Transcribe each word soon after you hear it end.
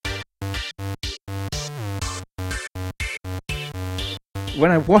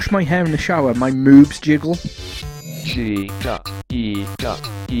when I wash my hair in the shower, my moobs jiggle. G.E.E.K.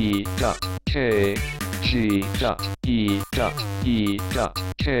 G.E.E.K.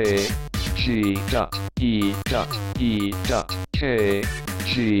 G.E.E.K.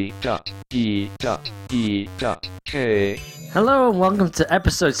 G.E.E.K. Hello and welcome to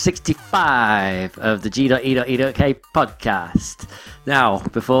episode 65 of the G.E.E.K podcast. Now,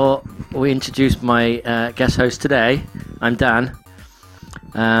 before we introduce my guest host today, I'm Dan.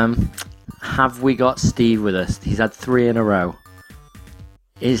 Have we got Steve with us? He's had 3 in a row.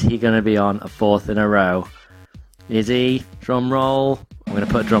 Is he going to be on a 4th in a row? Is he? Drum roll. I'm going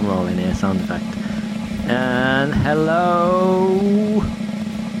to put a drum roll in here, sound effect. And hello,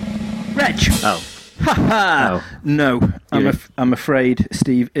 Reg! Oh. Ha! No, I'm afraid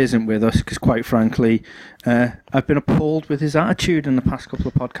Steve isn't with us because, quite frankly, I've been appalled with his attitude in the past couple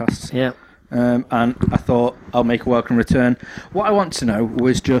of podcasts. Yeah. And I thought I'll make a welcome return. What I want to know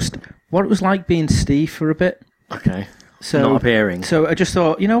was just what it was like being Steve for a bit. Okay. So, not appearing. So I just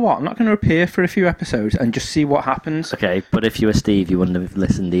thought, you know what, I'm not going to appear for a few episodes and just see what happens. Okay, but if you were Steve, you wouldn't have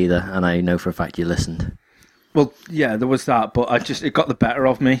listened either, and I know for a fact you listened. Well, yeah, there was that, but it got the better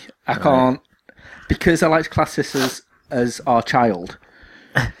of me. I can't, because I like to class this as our child.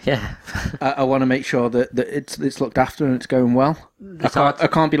 Yeah. I want to make sure that it's looked after and it's going well. I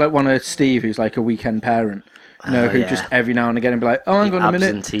can't be like one of Steve, who's like a weekend parent, who just every now and again and be like, oh, hang on a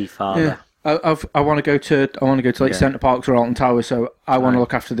minute, absentee father. Yeah. I want to go to like Centre Parks or Alton Towers, so I want to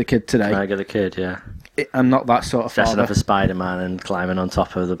look after the kid today. I get the kid, yeah. I'm not that sort of dressing father. up as Spider-Man and climbing on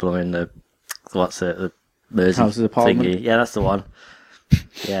top of the the Mersey Houses apartment. thingy. Yeah, that's the one.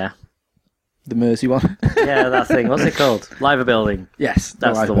 Yeah. The Mersey one. Yeah, that thing. What's it called? Liver building. Yes,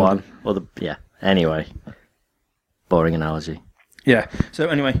 that's the one. Or Anyway, boring analogy. Yeah. So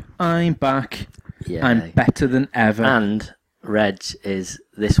anyway, I'm back. Yeah. I'm better than ever. And Reg is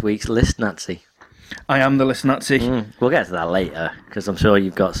this week's list Nazi. I am the list Nazi. We'll get to that later, because I'm sure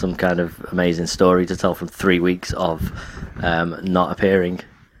you've got some kind of amazing story to tell from 3 weeks of not appearing.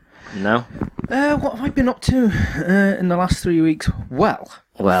 No? What have I been up to in the last 3 weeks? Well,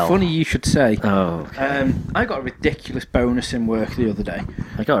 funny you should say. Oh, okay. I got a ridiculous bonus in work the other day.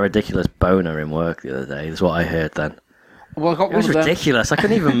 I got a ridiculous boner in work the other day, is what I heard then. Well, I got it was ridiculous. I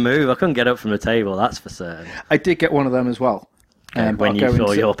couldn't even move. I couldn't get up from the table, that's for certain. I did get one of them as well. When you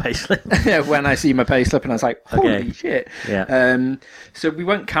saw your payslip? Yeah, when I see my payslip and I was like, holy shit. Yeah. So we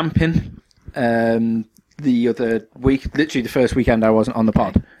went camping the other week, literally the first weekend I wasn't on the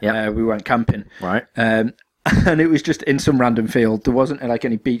pod. Yeah. We went camping. Right. And it was just in some random field. There wasn't like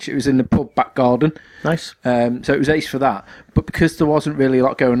any beach. It was in the pub back garden. Nice. So it was ace for that. But because there wasn't really a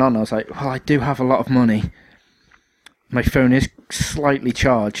lot going on, I was like, well, I do have a lot of money. My phone is slightly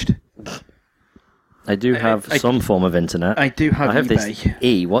charged. I do have some form of internet. I do have eBay. This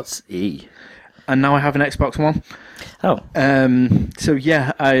E. What's E? And now I have an Xbox One. Oh. So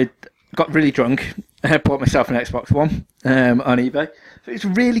yeah, I got really drunk. I bought myself an Xbox One on eBay. So it's a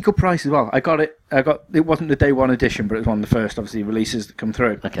really good price as well. It wasn't the day one edition, but it was one of the first, obviously, releases that come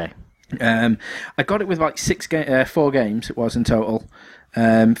through. Okay. I got it with like 4 games, it was in total,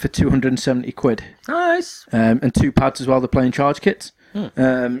 for 270 quid. Nice. And 2 pads as well, the playing charge kits.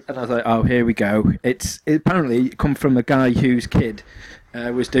 And I was like, oh, here we go. It apparently come from a guy whose kid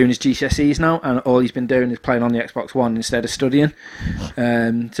was doing his GCSEs now, and all he's been doing is playing on the Xbox One instead of studying.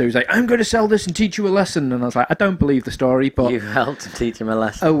 So he's like, I'm going to sell this and teach you a lesson. And I was like, I don't believe the story, but... You helped to teach him a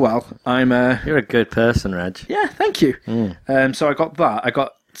lesson. Oh, well, You're a good person, Reg. Yeah, thank you. So I got that. I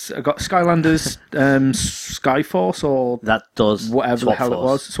got Skylanders Skyforce, or that does whatever the hell Force. it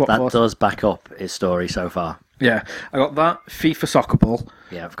was. Swap that Force. Does back up his story so far. Yeah, I got that. FIFA Soccer Ball.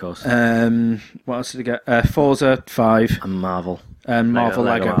 Yeah, of course. What else did I get? Forza 5. And Marvel. Marvel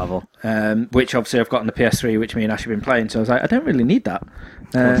Lego. Marvel. Which obviously I've got on the PS3, which me and Ash have been playing. So I was like, I don't really need that.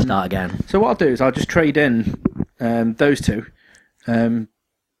 We'll start again. So what I'll do is I'll just trade in those two.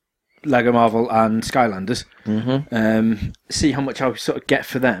 Lego Marvel and Skylanders. See how much I'll sort of get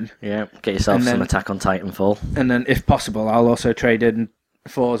for them. Yeah, get yourself some Attack on Titanfall. And then, if possible, I'll also trade in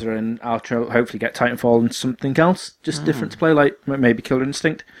Forza and I'll hopefully get Titanfall and something else, just different to play, like maybe Killer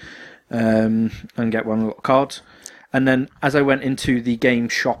Instinct, and get one of the little cards. And then, as I went into the game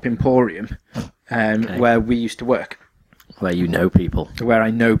shop Emporium, where we used to work, where you know people, where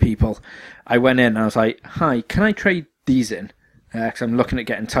I know people, I went in and I was like, "Hi, can I trade these in?" Because I'm looking at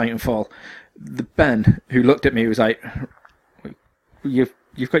getting Titanfall. The Ben who looked at me was like, "You've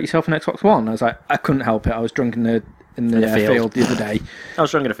got yourself an Xbox One?" I was like, "I couldn't help it. I was drunk in the field the other day." I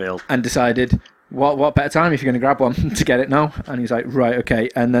was drunk in a field and decided, what better time if you're going to grab one to get it now? And he's like, right, okay.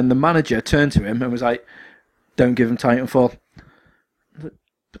 And then the manager turned to him and was like, "Don't give him Titanfall."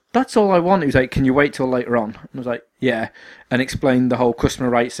 that's all I want. He was like, can you wait till later on? And I was like, yeah. And explained the whole customer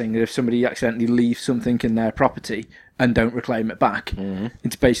rights thing. If somebody accidentally leaves something in their property and don't reclaim it back,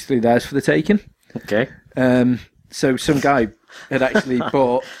 it's basically theirs for the taking. Okay. So some guy had actually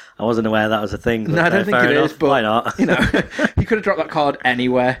bought... I wasn't aware that was a thing. No, I don't think it is, but why not? You know, he could have dropped that card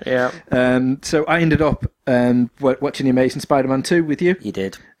anywhere. Yeah. So I ended up watching The Amazing Spider-Man 2 with you. You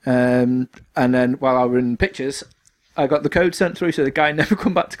did. And then while I were in pictures, I got the code sent through, so the guy never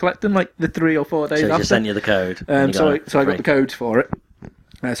come back to collect them, like the 3 or 4 days So he after. just sent you the code. So I got the codes for it.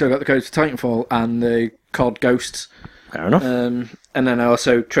 So I got the codes for Titanfall and the COD Ghosts. Fair enough. And then I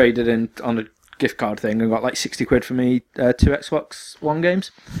also traded in on a gift card thing and got like 60 quid for me 2 Xbox One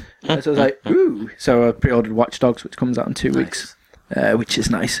games. So I was like, ooh. So I pre-ordered Watch Dogs, which comes out in 2 weeks, which is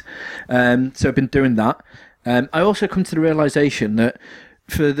nice. So I've been doing that. I also come to the realisation that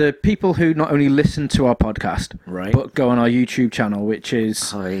for the people who not only listen to our podcast, but go on our YouTube channel, which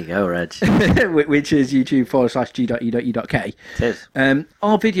is... Oh, there you go, Reg. which is YouTube/G.E.E.K. It is.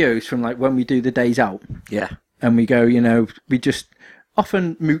 Our videos from like when we do the days out. Yeah. And we go, you know, we just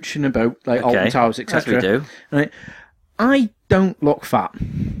often mooching about like Alton Towers, etc. As we do. Right. I don't look fat.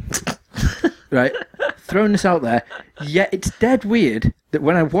 Right? Throwing this out there. Yet it's dead weird that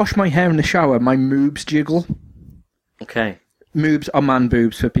when I wash my hair in the shower, my moobs jiggle. Okay. Moobs are man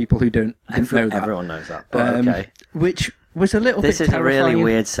boobs for people who don't know that. Everyone knows that. But okay. Which was a little This bit is a terrifying. really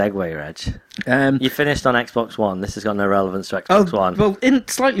weird segue, Reg. You finished on Xbox One. This has got no relevance to Xbox One. Well,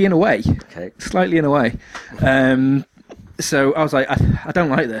 slightly in a way. Okay. Slightly in a way. So I was like, I don't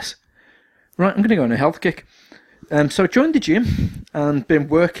like this. Right, I'm going to go on a health kick. So I joined the gym and been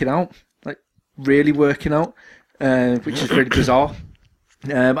working out, like really working out, which is really bizarre.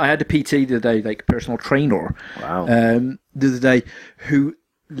 I had a PT the other day, like a personal trainer. Wow. The other day, who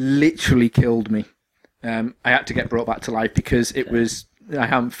literally killed me. I had to get brought back to life because it was... I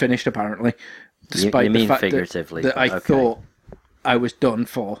haven't finished, apparently. Despite you mean the fact figuratively, that I thought I was done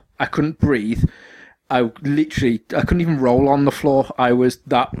for. I couldn't breathe. I couldn't even roll on the floor. I was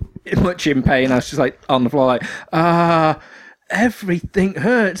that much in pain. I was just like on the floor, like, everything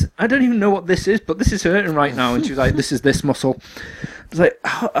hurts. I don't even know what this is, but this is hurting right now. And she was like, this is this muscle. I was like,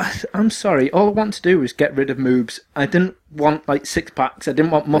 I'm sorry. All I want to do is get rid of moobs. I didn't want like 6-packs. I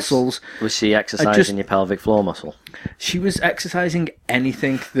didn't want muscles. Was she exercising your pelvic floor muscle? She was exercising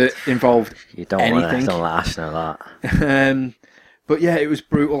anything that involved You don't anything. Don't let Ash know that. But yeah, it was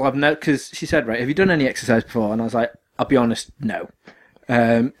brutal. I've never, because she said, right, have you done any exercise before? And I was like, I'll be honest, no.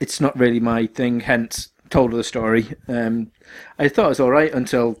 It's not really my thing, hence told her the story. I thought it was all right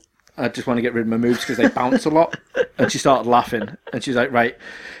until I just want to get rid of my moves because they bounce a lot. And she started laughing. And she's like, right,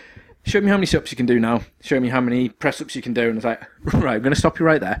 show me how many sit-ups you can do now. Show me how many press-ups you can do. And I was like, right, I'm going to stop you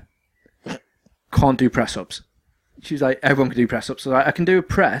right there. Can't do press-ups. She was like, everyone can do press-ups. So I can do a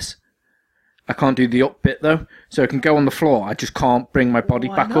press. I can't do the up bit though, so I can go on the floor. I just can't bring my body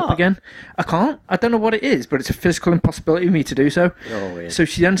back up again. I can't. I don't know what it is, but it's a physical impossibility for me to do so. You're weird. So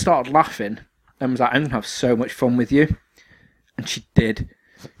she then started laughing and was like, I'm going to have so much fun with you. And she did.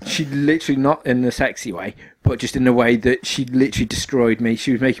 She literally, not in the sexy way, but just in the way that she literally destroyed me.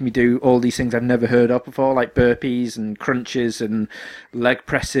 She was making me do all these things I've never heard of before, like burpees and crunches and leg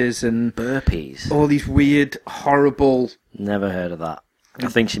presses and... Burpees? All these weird, horrible... Never heard of that. I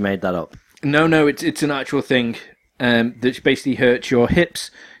think she made that up. No, it's an actual thing that basically hurts your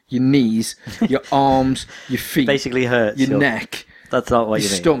hips, your knees, your arms, your feet. Basically hurts your neck. That's not what your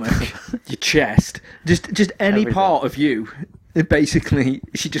you mean. stomach, your chest, just any Everything. part of you. Basically,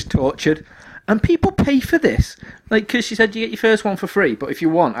 she just tortured, and people pay for this. Like, because she said you get your first one for free, but if you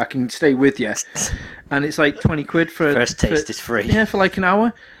want, I can stay with you. And it's like 20 quid for First taste is free. Yeah, for like an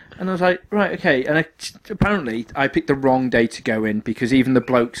hour. And I was like, right, okay. And apparently, I picked the wrong day to go in because even the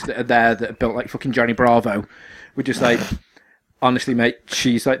blokes that are there that are built like fucking Johnny Bravo were just like, honestly, mate,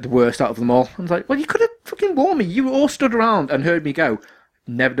 she's like the worst out of them all. I was like, well, you could have fucking warned me. You all stood around and heard me go.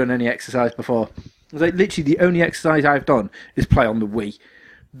 Never done any exercise before. I was like, literally, the only exercise I've done is play on the Wii.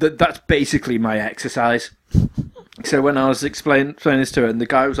 That's basically my exercise. So when I was explaining this to her, and the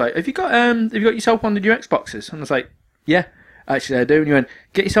guy was like, have you got yourself one of the new Xboxes? And I was like, yeah. Actually, I do. And you went,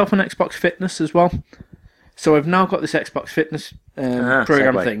 get yourself an Xbox Fitness as well. So I've now got this Xbox Fitness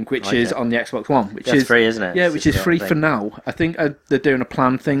program thing, which is on the Xbox One. Which is free, isn't it? Yeah, which is free for now. I think they're doing a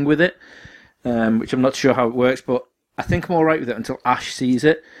plan thing with it, which I'm not sure how it works, but I think I'm all right with it until Ash sees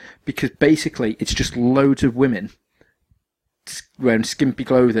it, because basically it's just loads of women wearing skimpy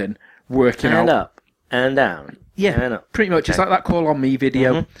clothing, working out. And up, and down. Yeah, and up. Pretty much. Okay. It's like that Call On Me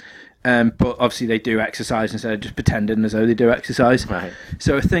video. Mm-hmm. But obviously they do exercise instead of just pretending as though they do exercise. Right.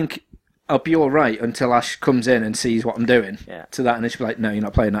 So I think I'll be all right until Ash comes in and sees what I'm doing. Yeah. To that, and she'll be like, no, you're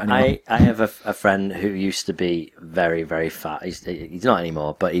not playing that anymore. I have a friend who used to be very, very fat. He's not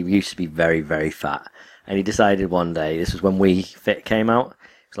anymore, but he used to be very, very fat. And he decided one day, this was when Wii Fit came out,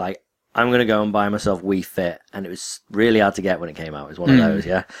 he's like, I'm going to go and buy myself Wii Fit. And it was really hard to get when it came out. It was one of those,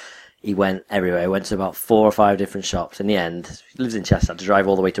 yeah. He went everywhere. He went to about 4 or 5 different shops. In the end, he lives in Chester, had to drive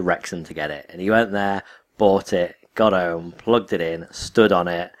all the way to Wrexham to get it. And he went there, bought it, got home, plugged it in, stood on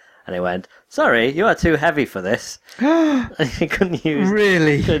it, and he went, sorry, you are too heavy for this. He couldn't use it.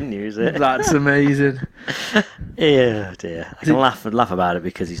 Really? Couldn't use it. That's amazing. Yeah, dear. I can laugh about it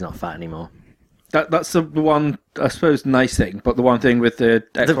because he's not fat anymore. That's the one, I suppose, nice thing. But the one thing with the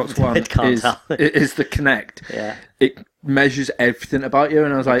Xbox One is the Kinect. Yeah. It measures everything about you,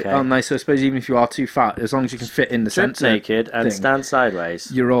 and I was like, oh, nice. So I suppose even if you are too fat, as long as you can fit in the sensor naked and thing, stand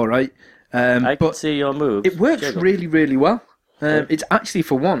sideways, you're all right. I can see your moves. It works really, really well. It's actually,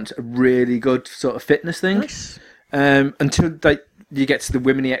 for once, a really good sort of fitness thing. Nice. Until like you get to the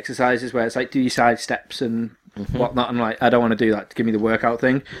women-y exercises where it's like, do your side steps and whatnot. I'm like, I don't want to do that. Give me the workout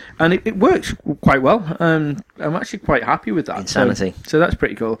thing. And it works quite well. I'm actually quite happy with that. Insanity. So that's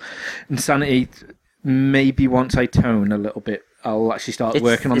pretty cool. Insanity, maybe once I tone a little bit, I'll actually start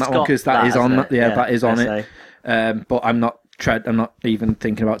working on that one, because that is on it. Yeah, that is on it. But I'm not even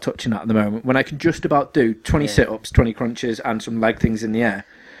thinking about touching that at the moment. When I can just about do 20 sit-ups, 20 crunches, and some leg things in the air,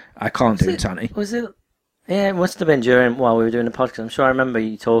 I can't do Insanity. Was it? Yeah, it must have been while we were doing the podcast. I'm sure I remember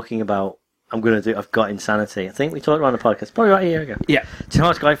you talking about, I've got Insanity. I think we talked about the podcast probably about a year ago. Yeah. Do you know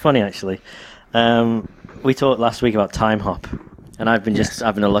what's quite funny, actually? We talked last week about Time Hop, and I've been just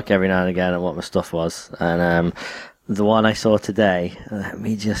having a look every now and again at what my stuff was. And the one I saw today, let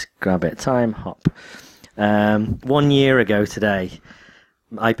me just grab it. Time Hop. 1 year ago today,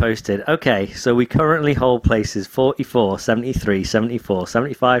 I posted, okay, so we currently hold places 44, 73, 74,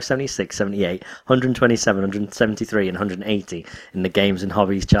 75, 76, 78, 127, 173, and 180 in the games and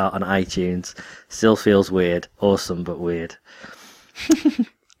hobbies chart on iTunes. Still feels weird. Awesome, but weird.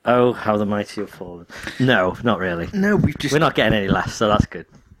 Oh, how the mighty have fallen. No, not really. No, we're not getting any less, so that's good.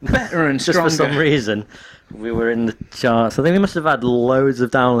 Better and stronger. Just for some reason, we were in the charts. I think we must have had loads of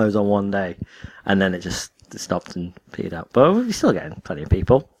downloads on one day, and then it just stopped and petered out. But we're still getting plenty of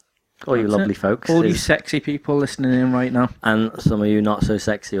people. All you lovely folks. All you sexy people listening in right now. And some of you not so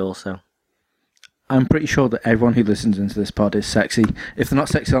sexy also. I'm pretty sure that everyone who listens into this pod is sexy. If they're not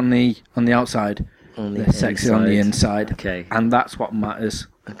sexy on the outside, they're sexy on the inside. Okay. And that's what matters.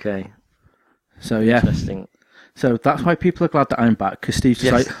 Okay. So, yeah. Interesting. So that's why people are glad that I'm back, because Steve's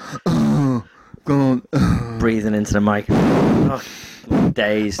just like, oh, God. Breathing into the mic. Oh,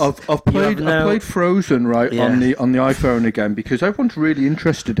 days. I've played Frozen on the iPhone again, because everyone's really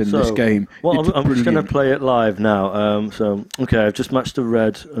interested in this game. Well, I'm just going to play it live now. Okay, I've just matched a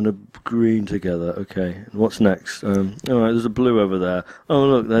red and a green together. Okay, what's next? All right, there's a blue over there. Oh,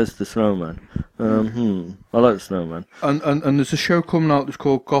 look, there's the snowman. I like the snowman. And there's a show coming out that's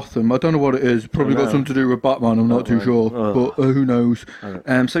called Gotham. I don't know what it is. Probably got something to do with Batman. I'm not too sure, but who knows?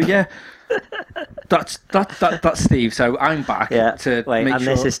 So yeah. That's Steve. So I'm back to wait, make and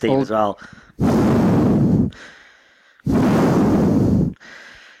sure. This is Steve as well.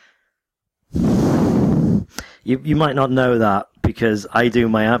 You might not know that, because I do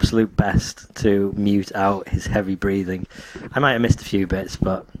my absolute best to mute out his heavy breathing. I might have missed a few bits,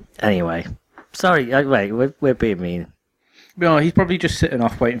 but anyway. Sorry, wait, we're being mean. No, he's probably just sitting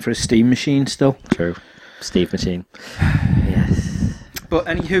off waiting for his Steam machine still. True. Steve machine. Yes. But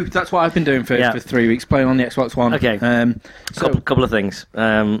anywho, that's what I've been doing for 3 weeks, playing on the Xbox One. Okay. Couple of things.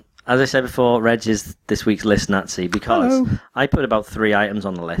 As I said before, Reg is this week's list Nazi, because I put about 3 items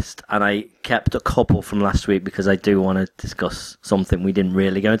on the list, and I kept a couple from last week because I do want to discuss something. We didn't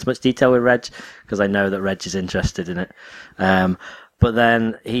really go into much detail with Reg, because I know that Reg is interested in it. But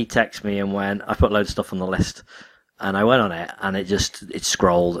then he texted me and went, I put loads of stuff on the list. And I went on it, and it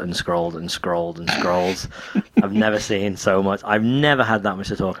scrolled and scrolled and scrolled and scrolled. I've never seen so much. I've never had that much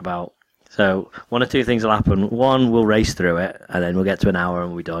to talk about. So one or two things will happen. One, we'll race through it, and then we'll get to an hour and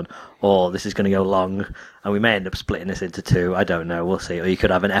we'll be done. Or this is going to go long, and we may end up splitting this into 2. I don't know. We'll see. Or you could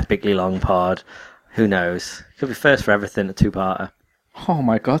have an epically long pod. Who knows? Could be first for everything, a 2-parter. Oh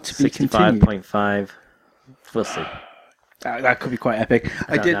my God, to be continued. 65.5. We'll see. That could be quite epic.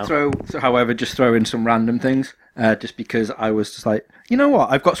 I did throw in some random things, just because I was just like, you know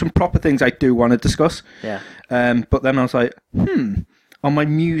what, I've got some proper things I do want to discuss. Yeah. But then I was like, on my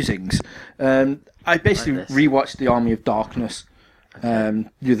musings, I basically rewatched The Army of Darkness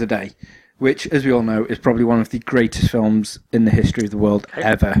the other day, which, as we all know, is probably one of the greatest films in the history of the world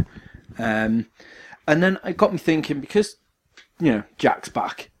ever. And then it got me thinking, because, Jack's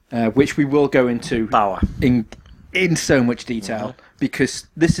back. which we will go into Bauer. in so much detail, because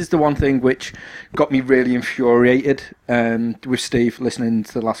this is the one thing which got me really infuriated with Steve listening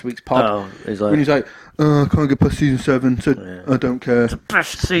to last week's pod. Oh, he's like, when he's like, "Oh, I can't get past season 7, so I don't care."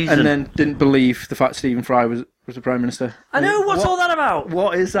 best season. And then didn't believe the fact Stephen Fry was the Prime Minister. I know, what's all that about?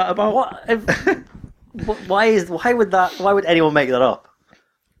 What is that about? What? Why would anyone make that up?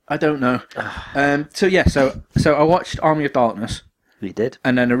 I don't know. So I watched Army of Darkness, We did.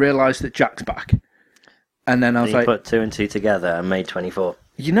 and then I realised that Jack's back. And then I was You like, put 2 and 2 together and made 24.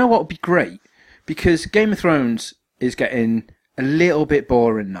 you know what would be great? Because Game of Thrones is getting a little bit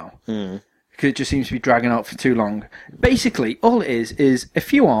boring now. Because it just seems to be dragging out for too long. Basically, all it is a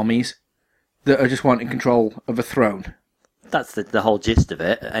few armies that are just wanting control of a throne. That's the whole gist of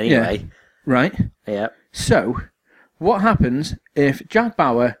it, anyway. Right? Yeah. So, what happens if Jack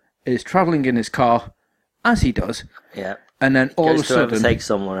Bauer is travelling in his car, as he does, Yeah. and then all Goes of a to sudden... overtake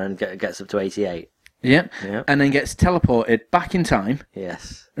someone and gets up to 88. Yeah. Yeah. And then gets teleported back in time,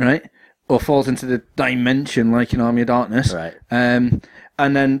 Yes. right? Or falls into the dimension like in Army of Darkness. Right. And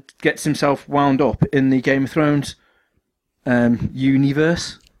then gets himself wound up in the Game of Thrones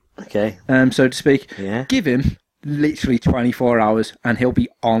universe, Okay. so to speak. Yeah. Give him literally 24 hours and he'll be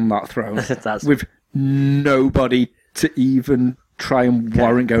on that throne That's with nobody to even try and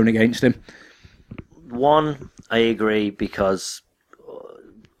warrant going against him. one. I agree because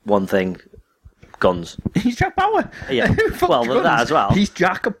one thing, guns. He's Jack Bauer. Yeah. Fuck Well, guns. that as well. He's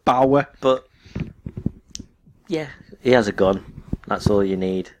Jack Bauer. But yeah, he has a gun. That's all you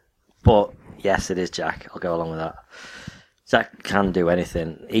need. But yes, it is Jack. I'll go along with that. Jack can do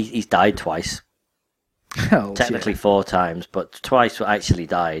anything. He's died twice. Hell, Technically 4 times, but twice actually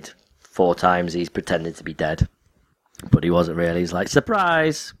died. 4 times he's pretended to be dead. But he wasn't really. He's like,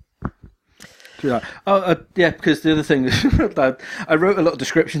 surprise! yeah. Because the other thing, I wrote a little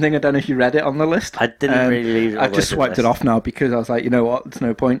description thing. I don't know if you read it on the list. I didn't really read it. I've just swiped it off now because I was like, you know what, there's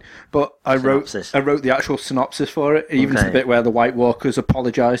no point. But I wrote the actual synopsis for it, even to the bit where the White Walkers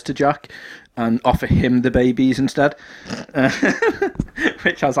apologise to Jack and offer him the babies instead,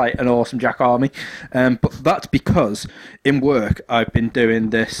 which I was like an awesome Jack army. But that's because in work I've been doing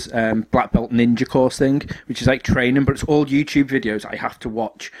this black belt ninja course thing, which is like training, but it's all YouTube videos I have to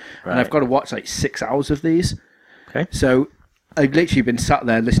watch, and I've got to watch like 6 hours of these. Okay. So I've literally been sat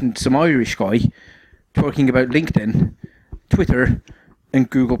there listening to some Irish guy talking about LinkedIn, Twitter, and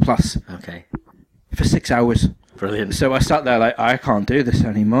Google Plus Okay. for 6 hours. Brilliant. So I sat there like, I can't do this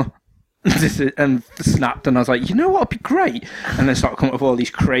anymore. And snapped, and I was like, you know what would be great? And then started coming up with all these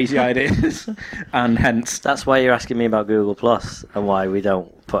crazy ideas. And hence... That's why you're asking me about Google Plus and why we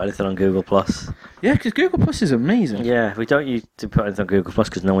don't put anything on Google Plus. Yeah, because Google Plus is amazing. Yeah, we don't use to put anything on Google Plus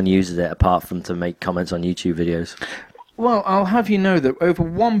because no one uses it apart from to make comments on YouTube videos. Well, I'll have you know that over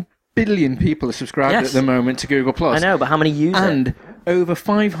 1 billion people are subscribed at the moment to Google Plus. I know, but how many use it? And over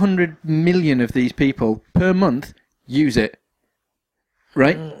 500 million of these people per month use it.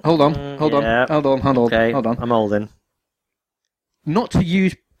 Right? Hold on. Okay, I'm holding. Not to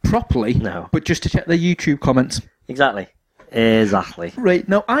use properly, No. but just to check their YouTube comments. Exactly. Right,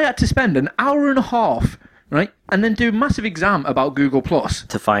 now I had to spend an hour and a half, right, and then do a massive exam about Google Plus.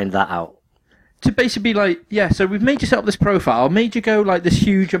 To find that out. To basically be like, yeah, so we've made you set up this profile, made you go like this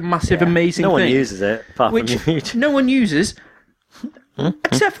huge and massive, amazing no thing. one uses it apart which from YouTube. no one uses,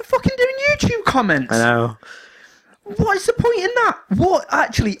 except for fucking doing YouTube comments. I know. What is the point in that? What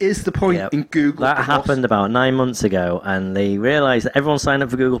actually is the point in Google That Plus? happened about 9 months ago, and they realised that everyone signed up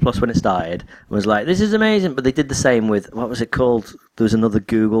for Google Plus when it started and was like, this is amazing, but they did the same with, what was it called? There was another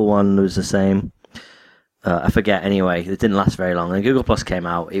Google one that was the same. I forget, anyway. It didn't last very long. And Google Plus came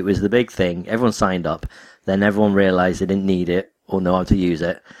out. It was the big thing. Everyone signed up. Then everyone realised they didn't need it or know how to use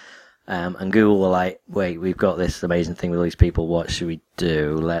it. And Google were like, wait, we've got this amazing thing with all these people. What should we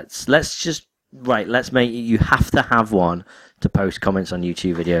do? Let's make you have to have one to post comments on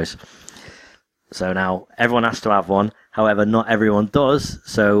YouTube videos. So now everyone has to have one. However, not everyone does.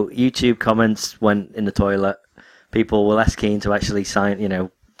 So YouTube comments went in the toilet. People were less keen to actually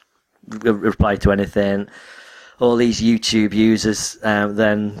reply to anything. All these YouTube users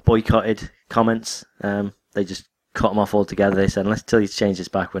then boycotted comments. They just cut them off altogether. They said, until you change this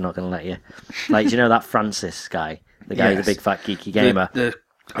back, we're not going to let you. Like, do you know that Francis guy? The guy who's a big fat geeky gamer?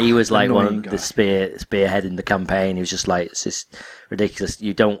 He was like one of the spearheading the campaign. He was just like, it's just ridiculous.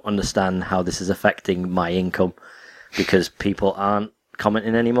 You don't understand how this is affecting my income because people aren't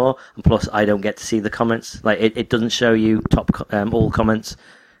commenting anymore. And plus, I don't get to see the comments. Like, it doesn't show you all comments. It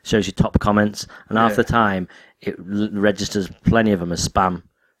shows you top comments. And half the time, it registers plenty of them as spam.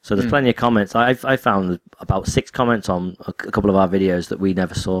 So there's plenty of comments. I found about 6 comments on a couple of our videos that we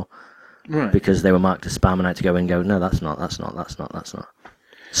never saw. Right. Because they were marked as spam, and I had to go in and go, no, that's not.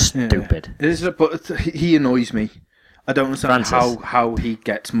 Stupid. Yeah. But he annoys me. I don't understand Francis. how he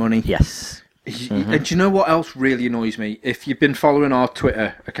gets money. Yes. And do you know what else really annoys me? If you've been following our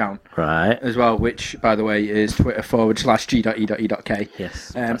Twitter account Right. as well, which, by the way, is Twitter/G.E.E.K.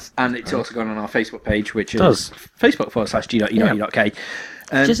 Yes. And it's also gone on our Facebook page, which is Does. Facebook/G.E.E.K.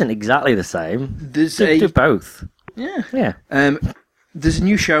 Which isn't exactly the same. There's Do both. Yeah. Yeah. There's a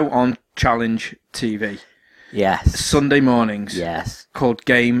new show on Challenge TV, Yes. Sunday mornings, Yes. called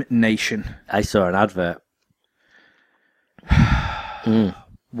Game Nation. I saw an advert.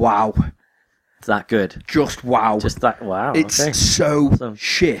 Wow. It's that good. Just wow. Just that. Wow. It's okay. so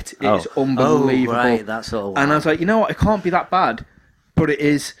shit. It's unbelievable. Oh, right. That's sort of. And I was like, you know what? It can't be that bad. But it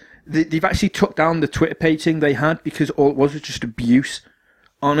is. They've actually took down the Twitter page thing they had because all it was just abuse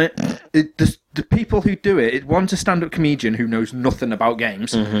on it. The people who do it, one's a stand-up comedian who knows nothing about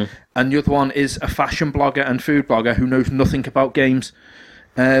games, and the other one is a fashion blogger and food blogger who knows nothing about games.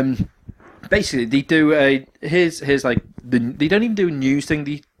 Basically, they do here's like they don't even do a news thing.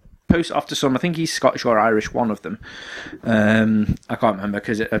 They post after some. I think he's Scottish or Irish, one of them. I can't remember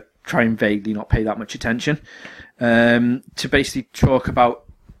because I try and vaguely not pay that much attention. To basically talk about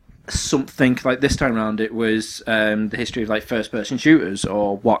something like this time around, it was the history of like first-person shooters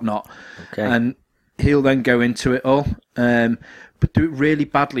or whatnot, and he'll then go into it all, but do it really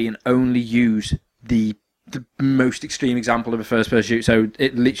badly and only use the most extreme example of a first-person shooter. So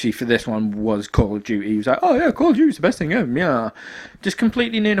it literally for this one was Call of Duty. He was like, "Oh yeah, Call of Duty's the best thing ever." Yeah, just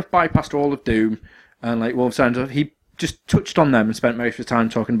completely near enough bypassed all of Doom and like Wolfenstein. He just touched on them and spent most of the time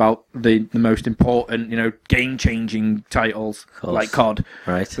talking about the most important, game-changing titles like COD,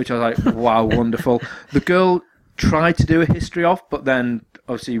 Right. which I was like, wow, wonderful. The girl tried to do a history of, but then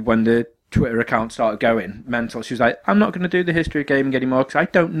obviously when the Twitter account started going mental, she was like, I'm not going to do the history of gaming anymore because I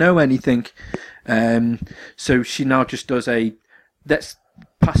don't know anything. So she now just does let's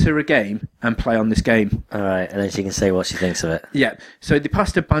pass her a game and play on this game. All right, and then she can say what she thinks of it. Yeah, so they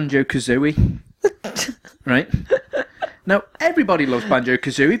passed her Banjo-Kazooie. Right? Now, everybody loves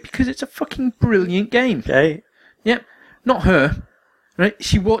Banjo-Kazooie because it's a fucking brilliant game. Okay. Yep. Not her. Right?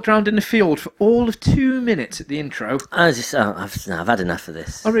 She walked around in the field for all of 2 minutes at the intro. I've had enough of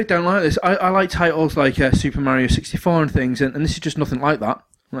this. I really don't like this. I like titles like Super Mario 64 and things, and this is just nothing like that.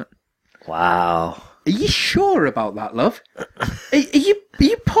 Like, Wow. are you sure about that, love? Are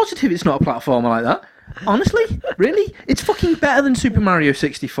you positive it's not a platformer like that? Honestly? Really? It's fucking better than Super Mario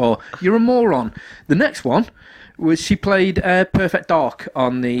 64. You're a moron. The next one was she played Perfect Dark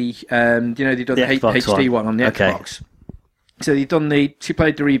on the, they've done the HD one on the Xbox. So she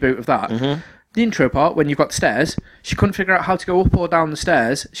played the reboot of that. Mm-hmm. The intro part, when you've got the stairs, she couldn't figure out how to go up or down the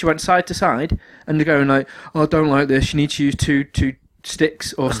stairs. She went side to side, and they're going like, oh, I don't like this. You need to use two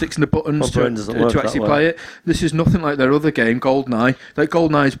sticks or sticks and the buttons to actually play it. This is nothing like their other game, GoldenEye. Like,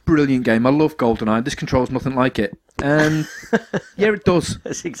 GoldenEye is a brilliant game. I love GoldenEye. This controls nothing like it. Yeah, it does.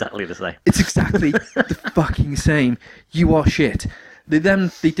 It's exactly the same. It's exactly the fucking same. You are shit. They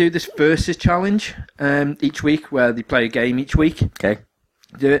do this versus challenge each week where they play a game each week. Okay.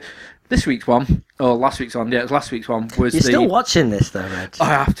 Do it. This week's one, or last week's one, yeah, it was last week's one. You're still watching this though, Reg? I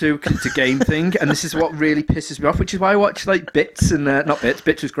have to, because it's a game thing, and this is what really pisses me off, which is why I watch like Bits and, not Bits,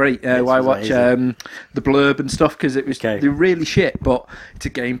 Bits was great, why I watch the Blurb and stuff, because it was they're really shit, but it's a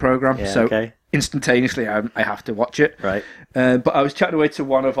game programme, instantaneously I have to watch it. Right. But I was chatting away to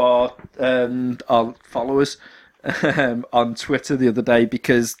one of our followers on Twitter the other day,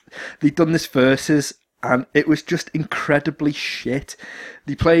 because they'd done this versus, and it was just incredibly shit.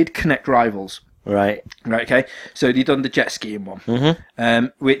 They played Kinect Rivals. Right, okay. So they done the jet skiing one,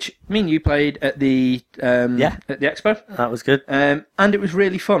 which me and you played at the at the expo. That was good. And it was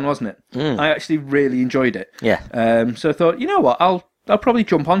really fun, wasn't it? I actually really enjoyed it. Yeah. So I thought, you know what, I'll probably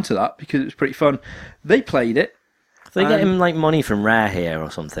jump onto that because it was pretty fun. They played it. They get him like money from Rare here or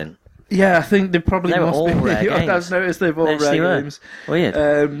something. Yeah, I think they probably were must all be. Rare games. I've noticed they've all Rare games.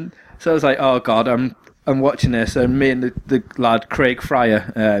 Weird. So I was like, oh god, I'm watching this, and me and the lad Craig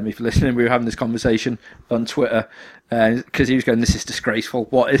Fryer, if you're listening, we were having this conversation on Twitter because he was going, "This is disgraceful.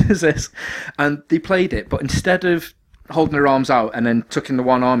 What is this?" And they played it, but instead of holding their arms out and then tucking the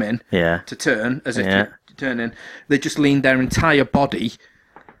one arm in to turn as if to turn in, they just leaned their entire body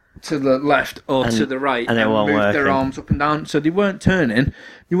to the left or to the right and moved their arms up and down. So they weren't turning,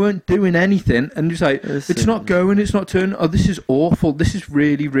 they weren't doing anything, and just like, it's not going, it's not turning. Oh, this is awful. This is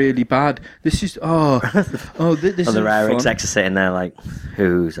really, really bad. This is this is the Rare fun. execs are sitting there like,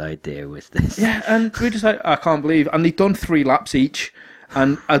 whose idea was this? Yeah, and we're just like, I can't believe. And they'd done 3 laps each,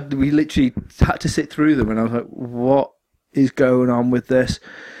 And we literally had to sit through them, and I was like, what is going on with this?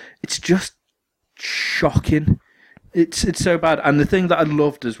 It's just shocking. It's so bad. And the thing that I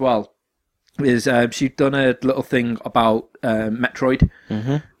loved as well is she'd done a little thing about Metroid.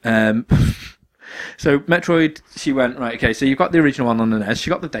 So Metroid, she went, right, okay, so you've got the original one on the NES. She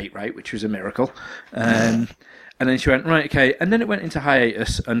got the date right, which was a miracle. And then she went, right, okay, and then it went into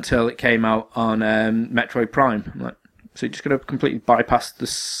hiatus until it came out on Metroid Prime. I'm like, so you're just going to completely bypass the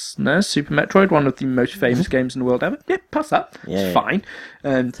SNES, Super Metroid, one of the most famous games in the world ever? Yeah, pass that. It's fine.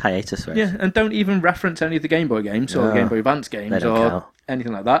 It's hiatus, right? Yeah, and don't even reference any of the Game Boy games or Game Boy Advance games or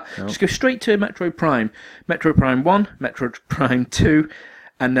anything like that. Just go straight to Metroid Prime. Metroid Prime 1, Metroid Prime 2,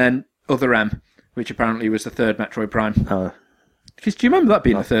 and then Other M, which apparently was the third Metroid Prime. Oh. Because do you remember that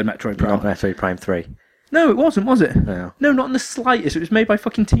being the third Metroid Prime? Not Metroid Prime 3. No, it wasn't, was it? No. No, not in the slightest. It was made by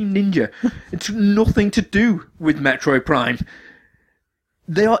fucking Team Ninja. It's nothing to do with Metroid Prime.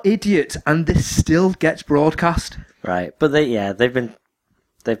 They are idiots, and this still gets broadcast. Right, but they've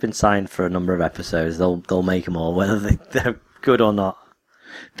been signed for a number of episodes. They'll make them all, whether they're good or not.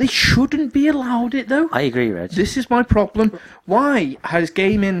 They shouldn't be allowed it, though. I agree, Reg. This is my problem. Why has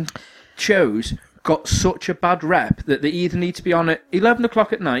gaming shows got such a bad rep that they either need to be on at 11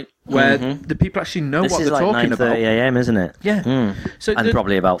 o'clock at night, where the people actually know what they're talking about? This is like 9:30 a.m., isn't it? Yeah. So and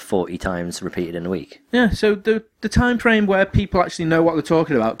probably about 40 times repeated in a week. Yeah, so the time frame where people actually know what they're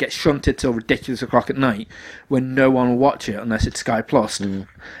talking about gets shunted till ridiculous o'clock at night, when no one will watch it unless it's Sky Plus.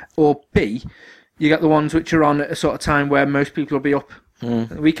 Or B, you get the ones which are on at a sort of time where most people will be up at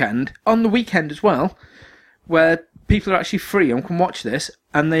the weekend. On the weekend as well, where people are actually free and can watch this,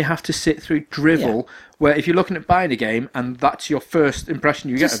 and they have to sit through drivel, where if you're looking at buying a game and that's your first impression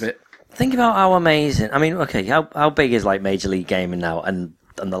you get of it. Think about how amazing. I mean, okay, how big is like Major League Gaming now, and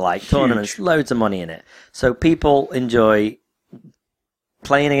the like tournaments, loads of money in it. So people enjoy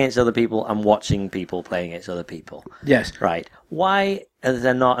playing against other people and watching people playing against other people. Yes. Right. Why is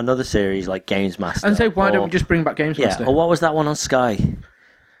there not another series like Games Master? And so why don't we just bring back Games Master? Yeah, or what was that one on Sky?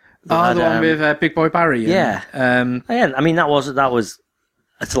 The one with Big Boy Barry. Yeah. I mean, that was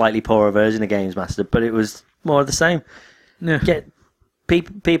a slightly poorer version of Games Master, but it was more of the same. Yeah. Get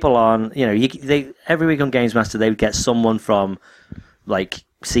people on, every week on Games Master, they would get someone from like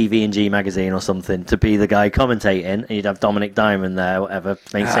CV&G magazine or something to be the guy commentating, and you'd have Dominic Diamond there, whatever,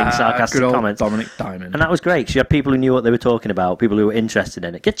 saying sarcastic good old comments. Dominic Diamond. And that was great, because you had people who knew what they were talking about, people who were interested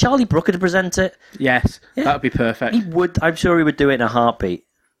in it. Get Charlie Brooker to present it. Yes, that would be perfect. He would. I'm sure he would do it in a heartbeat.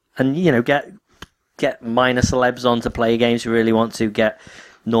 And, get minor celebs on to play games you really want to, get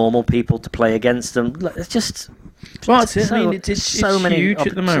normal people to play against them. It's just... Well, that's it. I mean, it's so many huge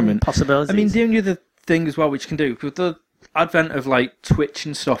at the moment. Possibilities. I mean, the only other thing as well which you can do, with the advent of like Twitch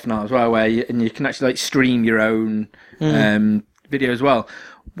and stuff now as well, where you can actually like stream your own video as well.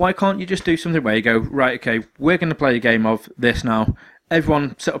 Why can't you just do something where you go, right, okay, we're going to play a game of this now.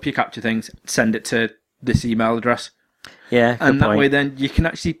 Everyone set up your capture things, send it to this email address. Yeah, and that way then you can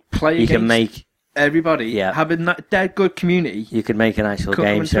actually play against can make everybody, having that dead good community. You could make an actual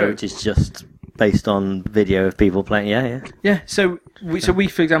game show which is just based on video of people playing. Yeah. So we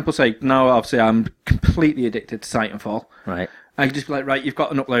for example say now obviously I'm completely addicted to Titanfall. Right. I can just be like, right, you've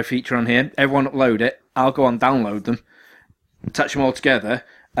got an upload feature on here. Everyone upload it. I'll go on download them, attach them all together,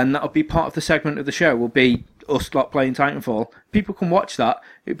 and that'll be part of the segment of the show. Will be us lot playing Titanfall. People can watch that.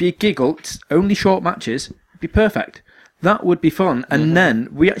 It'd be a giggle. It's only short matches. It'd be perfect. That would be fun. And then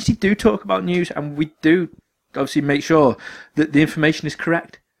we actually do talk about news, and we do obviously make sure that the information is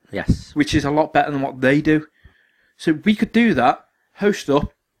correct. Yes. Which is a lot better than what they do. So we could do that, host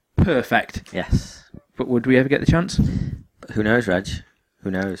up, perfect. Yes. But would we ever get the chance? Who knows, Reg? Who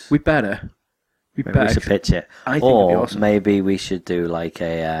knows? We better. Maybe we should pitch it. I think it'd be awesome. Maybe we should do like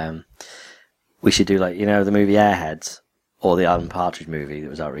the movie Airheads, or the Alan Partridge movie that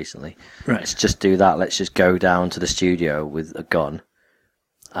was out recently. Right. Let's just do that. Let's just go down to the studio with a gun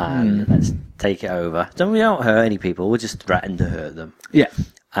and let's take it over. We don't hurt any people. We'll just threaten to hurt them. Yeah.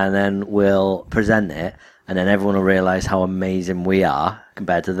 And then we'll present it, and then everyone will realise how amazing we are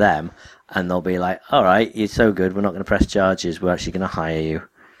compared to them, and they'll be like, all right, you're so good, we're not going to press charges, we're actually going to hire you.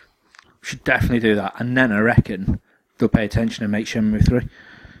 We should definitely do that. And then I reckon they'll pay attention and make Shenmue 3.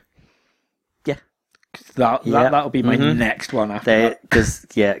 That'll be my next one after that. Because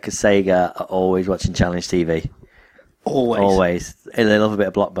Sega are always watching Challenge TV. Always. They love a bit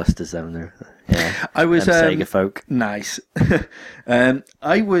of blockbusters, don't they? Yeah. I was Sega folk. Nice.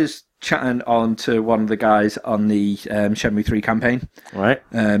 I was chatting on to one of the guys on the Shenmue 3 campaign, right?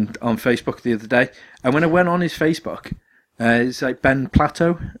 On Facebook the other day, and when I went on his Facebook, it's like Ben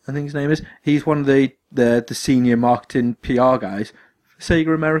Plateau, I think his name is. He's one of the senior marketing PR guys.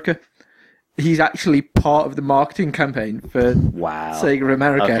 Sega America. He's actually part of the marketing campaign for Sega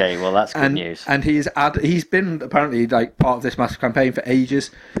America. Okay, well that's good news. And he's been apparently like part of this massive campaign for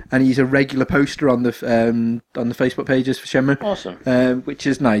ages, and he's a regular poster on the Facebook pages for Shenmue. Awesome. Which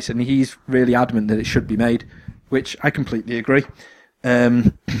is nice, and he's really adamant that it should be made, which I completely agree.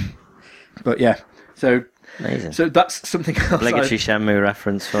 But yeah, so. Amazing. So that's something else. Obligatory Shenmue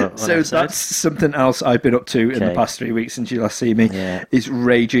reference for that's something else I've been up to in the past 3 weeks since you last see me. Yeah. Is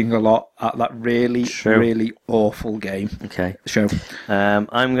raging a lot at that really awful game. Okay. Show.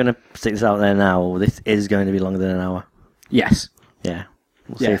 I'm going to stick this out there now. This is going to be longer than an hour. Yes. Yeah.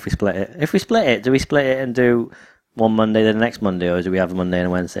 We'll see if we split it. If we split it, do we split it and do one Monday then the next Monday, or do we have a Monday and a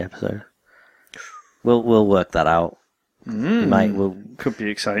Wednesday episode? We'll work that out. Could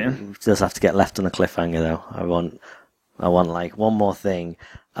be exciting. We just have to get left on a cliffhanger though. I want like one more thing.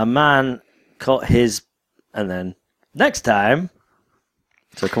 A man cut his, and then next time.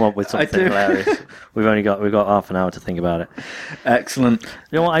 So come up with something hilarious. We've got half an hour to think about it. Excellent. You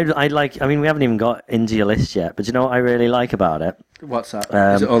know what I like? I mean, we haven't even got into your list yet, but you know what I really like about it? What's that?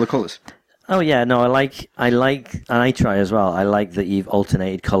 Is it all the colours? Oh yeah, no, I like, and I try as well. I like that you've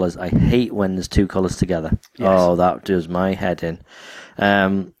alternated colours. I hate when there's two colours together. Yes. Oh, that does my head in.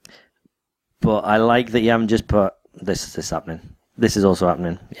 But I like that you haven't just put this is happening. This is also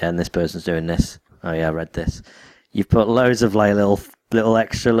happening. Yeah, and this person's doing this. Oh yeah, I read this. You've put loads of like little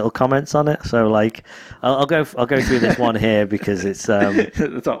extra little comments on it. So like, I'll go through this one here because it's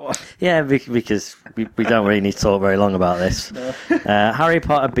the top one. Yeah, because we don't really need to talk very long about this. No. Harry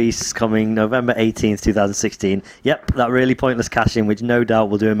Potter Beasts coming November 18th, 2016. Yep, that really pointless cash-in, which no doubt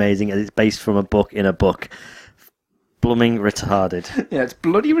will do amazing as it's based from a book in a book. Blooming retarded. Yeah, it's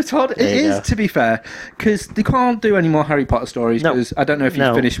bloody retarded. It is, to be fair, because they can't do any more Harry Potter stories. Because I don't know if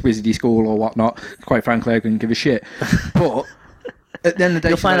you've finished Wizardy School or whatnot. Quite frankly, I couldn't give a shit. But at the end of the day,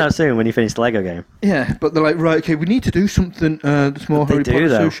 you'll find out soon when you finish the Lego game. Yeah, but they're like, right, okay, we need to do something that's more Harry Potter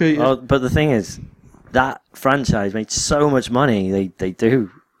associated. Oh, but the thing is, that franchise made so much money. They do.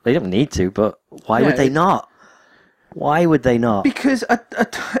 They don't need to, but why would they not? Why would they not? Because I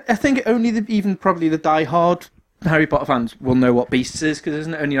think only even probably the die-hard Harry Potter fans will know what Beasts is, because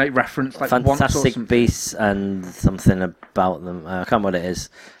isn't it only like referenced like Fantastic once or Beasts and something about them. I can't remember what it is,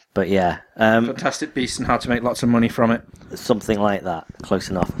 but yeah. Fantastic Beasts and how to make lots of money from it. Something like that, close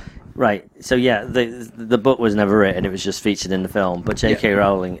enough. Right, so yeah, the book was never written, it was just featured in the film, but J.K.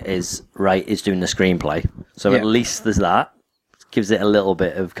 Rowling is doing the screenplay, so at least there's that. Gives it a little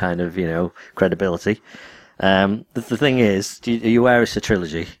bit of kind of, credibility. The thing is, are you aware it's a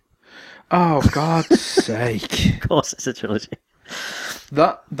trilogy? Oh, God's sake. Of course it's a trilogy.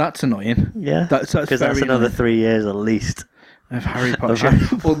 That's annoying. Yeah, because that's another 3 years at least. Of Harry Potter.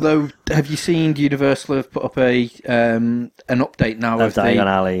 Although, have you seen Universal have put up an update now of Diagon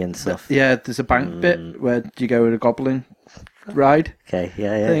Alley and stuff? Yeah, there's a bank bit where you go with a goblin ride. Okay,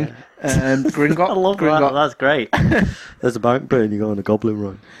 yeah. Gringotts. I love that. That's great. There's a bank bit and you go on a goblin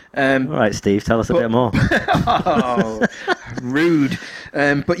ride. All right, Steve, tell us a bit more. Oh, rude.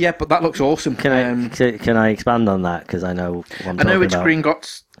 But that looks awesome. Can I expand on that? Because I know what I'm talking about. I know it's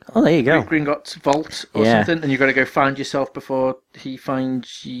Gringotts. Oh, there you go. Gringotts vault or something, and you've got to go find yourself before he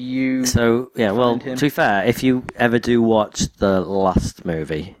finds you. So, yeah, well, to be fair, if you ever do watch the last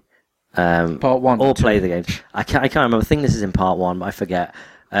movie, part one, or play the game, I can't remember. I think this is in part one, but I forget.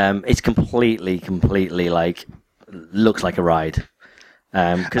 It's completely like looks like a ride.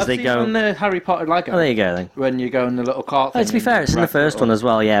 Because they go on the Harry Potter Lego. Oh, there you go then. When you go in the little cart. To be fair, it's in the first one as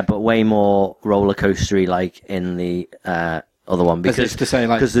well, yeah, but way more roller coastery like in the other one because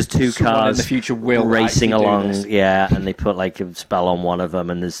there's two cars in the future will racing along, and they put like a spell on one of them,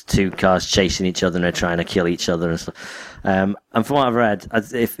 and there's two cars chasing each other and they're trying to kill each other and stuff. And from what I've read,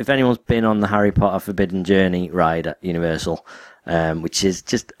 if anyone's been on the Harry Potter Forbidden Journey ride at Universal, which is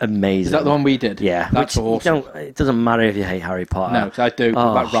just amazing. Is that the one we did? Yeah, that's awesome. It doesn't matter if you hate Harry Potter. No, because I do.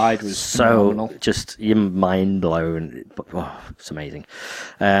 That ride was phenomenal. Just your mind blown. It's amazing.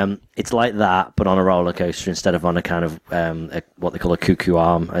 It's like that, but on a roller coaster instead of on a kind of what they call a cuckoo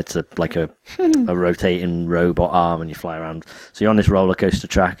arm. It's like a rotating robot arm, and you fly around. So you're on this roller coaster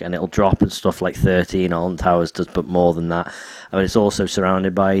track, and it'll drop and stuff like 13 Alton Towers does, but more than that. I mean, it's also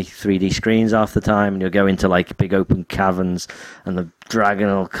surrounded by 3D screens half the time, and you'll go into like big open caverns, and the dragon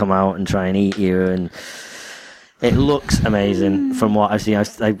will come out and try and eat you, and it looks amazing from what I've seen.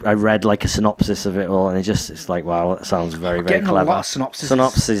 I read like a synopsis of it all, and it's like, wow, that sounds very, very clever. A lot of synopsises.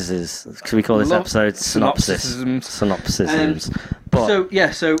 Synopsises. Can we call this episode synopsis? Synopsisms. But so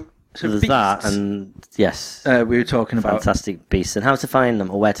there's that, and yes, we were talking about Fantastic Beasts and how to find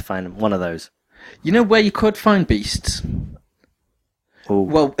them or where to find them. One of those. You know where you could find beasts? Ooh,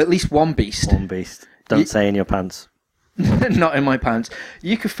 Well, at least one beast. one beast. Don't say in your pants. Not in my pants.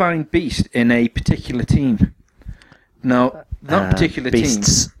 You could find beast in a particular team. Now, that particular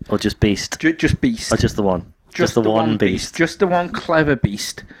beasts, team... or just beast, Just beast. or just the one. Just the one beast. Just the one clever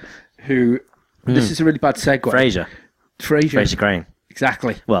beast who... This is a really bad segue. Fraser Crane.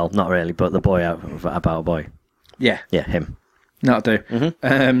 Exactly. Well, not really, but the boy out of About a Boy. Yeah. Yeah, him. That'll do.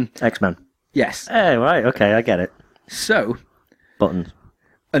 X-Men. Yes. Hey, right, okay, I get it. So, Buttons.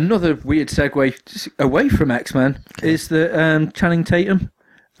 another weird segue away from X-Men is that Channing Tatum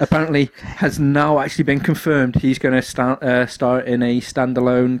apparently has now actually been confirmed he's going to star in a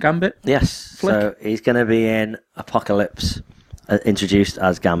standalone Gambit. Yes, flick. so he's going to be in Apocalypse, introduced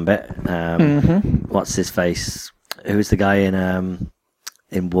as Gambit. What's his face? Who's the guy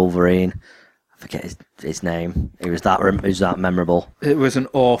in Wolverine? I forget his name. He was that memorable. It was an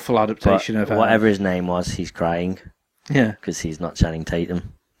awful adaptation But of whatever his name was, he's crying Yeah. because he's not Channing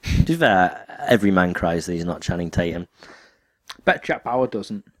Tatum. To be fair, every man cries that he's not Channing Tatum. Bet Jack Bauer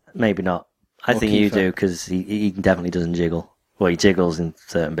doesn't. Maybe not. I Or think you Kiefer. do because he definitely doesn't jiggle. Well, he jiggles in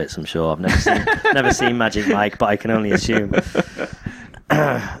certain bits, I'm sure. I've never seen Magic Mike, but I can only assume.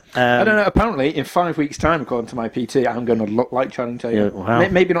 I don't know. Apparently, in 5 weeks' time, according to my PT, I'm going to look like Channing Tatum. Yeah, wow.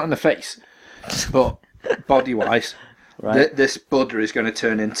 Maybe not in the face, but body-wise, Right. this Buddha is going to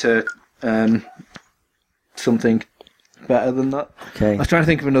turn into something better than that. Okay. I was trying to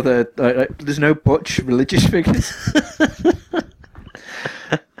think of another. There's no butch religious figures.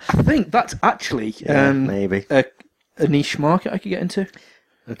 I think that's actually maybe. a niche market I could get into.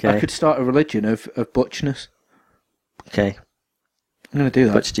 Okay. I could start a religion of butchness. Okay. I'm going to do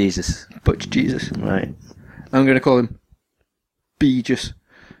that. Butch Jesus. Butch Jesus. Right. I'm going to call him Beezus.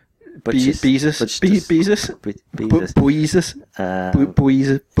 Butches. Beezus. Butches. Beezus. Beezus. Boezus. Um,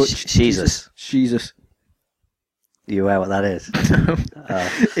 Butch. Jesus. Jesus. You aware what that is?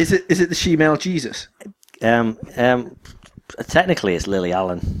 Is it the she-male Jesus? Technically, it's Lily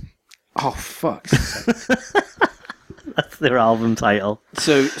Allen. Oh, fuck. That's their album title.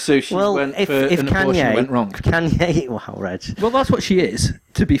 So she went for an abortion went wrong. Kanye, wow, Reg. Well, that's what she is,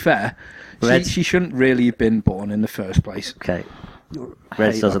 to be fair. Reg- She shouldn't really have been born in the first place. Okay.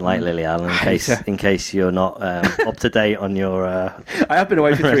 Reg hate doesn't that like one. Lily Allen. Hate her. In case you're not up to date on your. I have been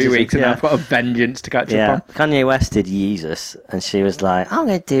away for 3 weeks and Yeah. I've got a vengeance to catch Yeah, up on. Kanye West did Jesus, and she was like, "I'm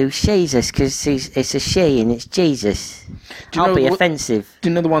gonna do Jesus because it's a she and it's Jesus. Do you I'll know be what- offensive Do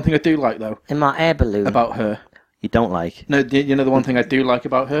you know the one thing I do like, though, in my air balloon." about her? You don't like? No, you know the one thing I do like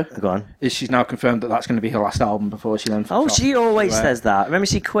about her? Go on. Is she's now confirmed that that's going to be her last album before she then... Oh, fucks she off. always So, says that. Remember,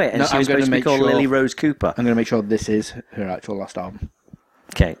 she quit and No, she I'm was gonna supposed to be make called sure- Lily Rose Cooper. I'm going to make sure this is her actual last album.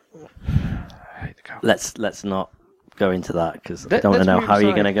 Okay, I hate the cow. let's not go into that because I Let- don't want to let's know move how you're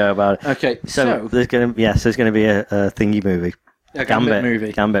aside. going to go about it. Okay, So there's going to be a thingy movie, a Gambit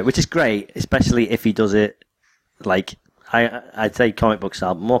movie. Gambit, which is great, especially if he does it like I'd say comic book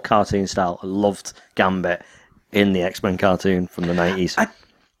style, but more cartoon style. I loved Gambit in the X-Men cartoon from the 90s. I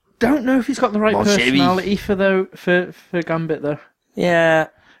don't know if he's got the right Mon chéri. personality for Gambit, though. Yeah,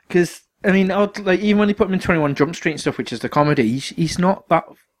 Because, I mean, even when he put him in 21 Jump Street and stuff, which is the comedy, he's not that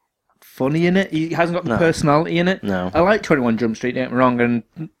funny in it. He hasn't got the No. personality in it. No. I like 21 Jump Street, don't get me wrong,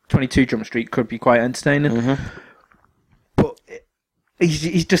 and 22 Jump Street could be quite entertaining. Mm-hmm. But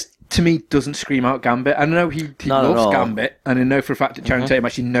he's just, to me, doesn't scream out Gambit. I know he Not at loves all. Gambit, and I know for a fact that Channing Tatum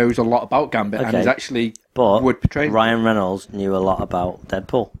actually knows a lot about Gambit, and Okay. is actually but would portray him. Ryan Reynolds knew a lot about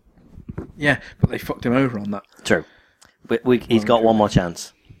Deadpool. Yeah, but they fucked him over on that. True. He's got one more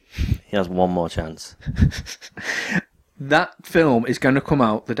chance. He has one more chance. That film is going to come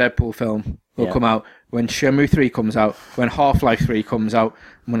out, the Deadpool film will Yeah. come out when Shenmue 3 comes out, when Half-Life 3 comes out,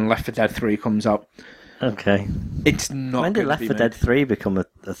 and when Left 4 Dead 3 comes out. Okay. It's not When did gonna Left be 4 made. Dead 3 become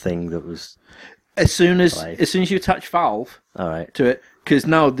a thing that was... As soon as Life. you attach Valve Alright. to it, because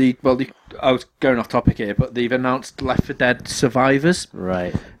now I was going off topic here, but they've announced Left 4 Dead Survivors,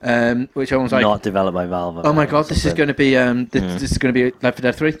 Right. which I was like, Not developed by Valve. oh my god, this is going to be this is going to be Left 4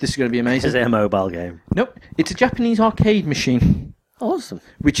 Dead 3. This is going to be amazing. Is it a mobile game? Nope, it's a Japanese arcade machine, Awesome.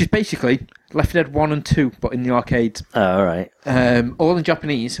 which is basically Left 4 Dead 1 and 2, but in the arcades. Oh, alright. All in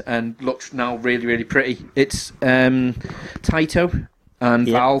Japanese and looks now really, really pretty. It's Taito and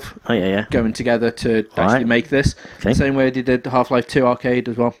Yep. Valve Oh, yeah. going together to actually Alright. make this. Okay. Same way they did Half-Life 2 arcade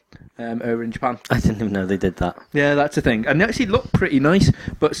as well over in Japan. I didn't even know they did that. Yeah, that's the thing. And they actually looked pretty nice,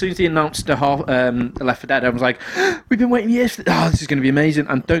 but as soon as they announced the Left 4 Dead, I was like, we've been waiting years for this. Oh, this is going to be amazing.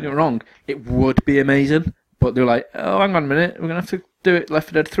 And don't get me wrong, it would be amazing. But they're like, oh, hang on a minute, we're going to have to do it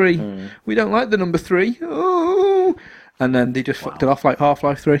Left 4 Dead 3. We don't like the number 3. Oh. And then they just fucked it off like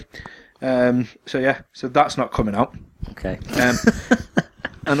Half-Life 3. So that's not coming out. Okay.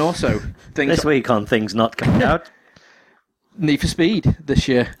 And also, things This week on things not coming out. Need for Speed this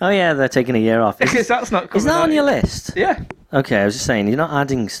year. Oh yeah, they're taking a year off. Because that's not coming Is that out. on your list? Yeah. Okay, I was just saying, you're not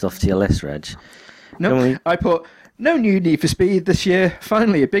adding stuff to your list, Reg. No, I put no new Need for Speed this year.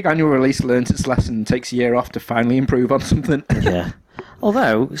 Finally, a big annual release learns its lesson and takes a year off to finally improve on something. Yeah.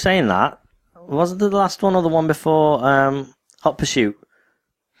 Although, saying that, wasn't it the last one or the one before Hot Pursuit?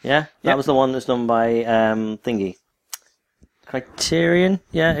 Yeah? That was the one that's done by Thingy. Criterion?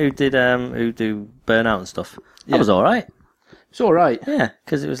 Yeah, who do Burnout and stuff. That was alright. It's all right. Yeah,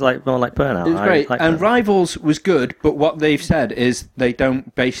 because it was like more like Burnout. It was great. And Burnout. Rivals was good, but what they've said is they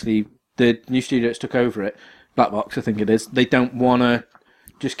don't basically, the new studio that's took over it, Black Box I think it is, they don't want to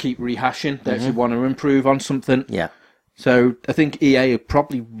just keep rehashing. They actually want to improve on something. Yeah. So I think EA are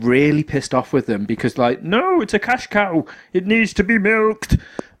probably really pissed off with them because like, no, it's a cash cow. It needs to be milked.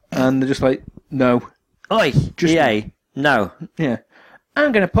 And they're just like, no. Oi, EA, no. Yeah.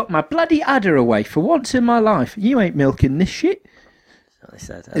 I'm going to put my bloody adder away for once in my life. You ain't milking this shit. That's what they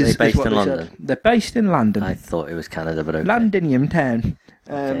said. Are they based in London? Said. They're based in London. I thought it was Canada, but okay. Londinium town.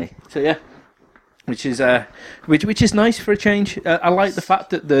 Okay. So yeah, which is nice for a change. I like the fact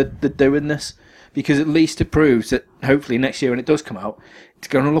that they're doing this because at least it proves that hopefully next year when it does come out, it's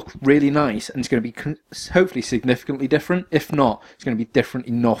going to look really nice and it's going to be hopefully significantly different. If not, it's going to be different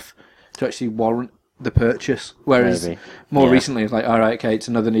enough to actually warrant the purchase. Whereas more recently it's like, all right, okay, it's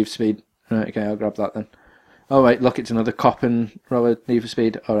another Need for Speed. All right, okay, I'll grab that then. Oh wait, look, it's another Cop and Roller Need for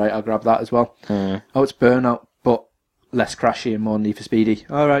Speed. All right, I'll grab that as well. Oh, it's Burnout, but less crashy and more Need for Speedy.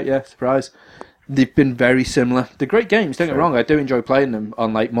 All right, yeah, surprise. They've been very similar. They're great games. Don't get me wrong. I do enjoy playing them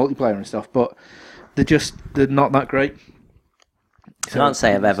on like multiplayer and stuff, but they're not that great. I can't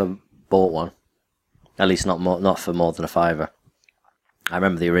say I've ever bought one. At least not for more than £5. I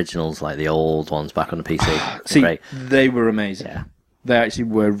remember the originals, like the old ones back on the PC. See, great. They were amazing. Yeah. They actually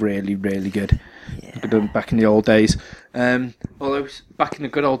were really, really good. Yeah. Back in the old days. Although back in the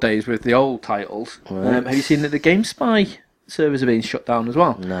good old days with the old titles, have you seen that the GameSpy servers are being shut down as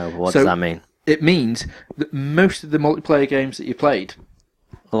well? No, what does that mean? It means that most of the multiplayer games that you played,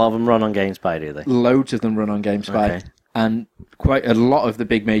 a lot of them run on GameSpy, do they? Loads of them run on GameSpy. Okay. And quite a lot of the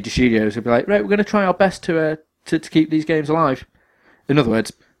big major studios will be like, right, we're going to try our best to keep these games alive. In other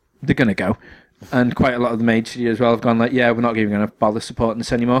words, they're going to go. And quite a lot of the major studios as well have gone like, yeah, we're not even going to bother supporting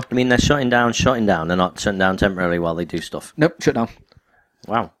this anymore. I mean, they're shutting down. They're not shutting down temporarily while they do stuff. Nope, shut down.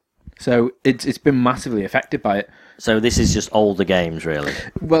 Wow. So it's been massively affected by it. So this is just older games, really?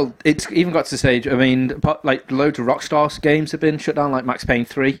 Well, it's even got to the stage, I mean, like loads of Rockstar games have been shut down, like Max Payne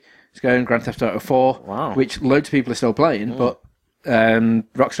 3 is going, Grand Theft Auto 4, wow. Which loads of people are still playing, but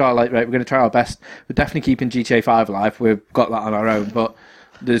Rockstar are like, right, we're going to try our best. We're definitely keeping GTA 5 alive. We've got that on our own, but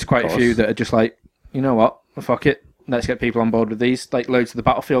there's quite a few that are just like, you know what, fuck it, let's get people on board with these. Like loads of the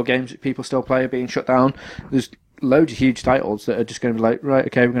Battlefield games that people still play are being shut down. There's loads of huge titles that are just going to be like, right,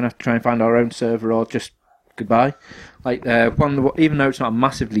 okay, we're going to have to try and find our own server or just goodbye. Like one, even though it's not a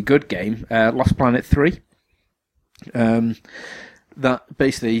massively good game, Lost Planet 3. That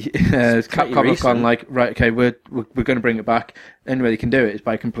basically Capcom have gone like, right, okay, we're going to bring it back. The only way they can do it is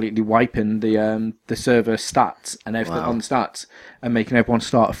by completely wiping the server stats and everything on the stats and making everyone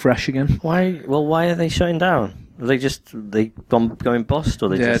start afresh again. Why? Well, why are they shutting down? Are they going bust, or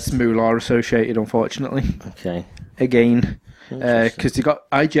they just? It's moolah associated, unfortunately. Okay. Again, because they got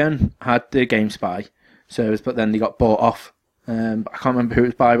IGN had the GameSpy service, but then they got bought off. I can't remember who it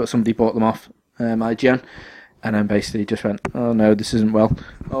was by, but somebody bought them off IGN. And then basically just went, oh no, this isn't well.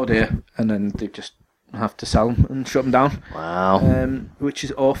 Oh dear. And then they just have to sell them and shut them down. Wow. Which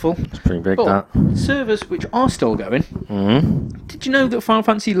is awful. It's pretty big, but that. servers which are still going. Mm-hmm. Did you know that Final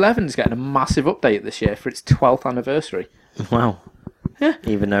Fantasy XI is getting a massive update this year for its 12th anniversary? Wow. Yeah.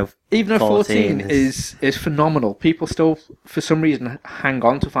 Even though 14 is phenomenal. People still, for some reason, hang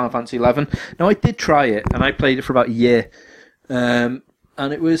on to Final Fantasy XI. Now, I did try it, and I played it for about a year.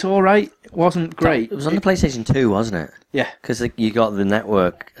 And it was all right. It wasn't great. It was on the PlayStation 2, wasn't it? Yeah. Because you got the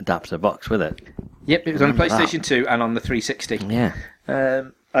network adapter box with it. Yep, it was on the PlayStation 2 and on the 360. Yeah.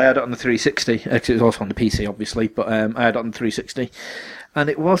 I had it on the 360. Actually, it was also on the PC, obviously, but I had it on the 360. And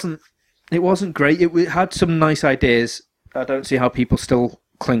it wasn't great. It had some nice ideas. I don't see how people still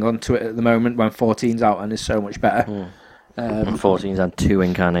cling on to it at the moment when 14's out and is so much better. And 14's had 2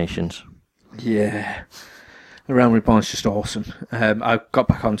 incarnations. Yeah. The Realm Reborn's just awesome. I got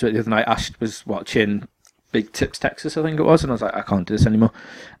back onto it the other night. Ash was watching Big Tips Texas, I think it was, and I was like, I can't do this anymore.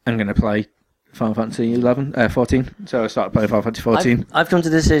 I'm going to play Final Fantasy 14. So I started playing Final Fantasy 14. I've come to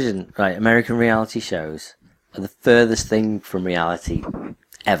the decision, right, American reality shows are the furthest thing from reality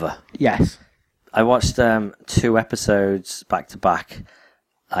ever. Yes. I watched 2 episodes back to back.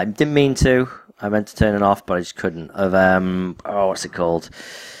 I didn't mean to. I meant to turn it off, but I just couldn't. Of what's it called?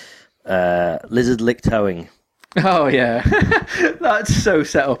 Lizard Lick Towing. Oh yeah, that's so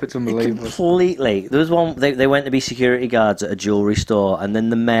set up. It's unbelievable. Completely. There was one. They went to be security guards at a jewellery store, and then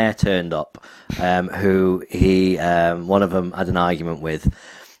the mayor turned up, who he one of them had an argument with,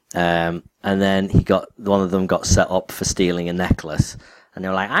 and then one of them got set up for stealing a necklace. And they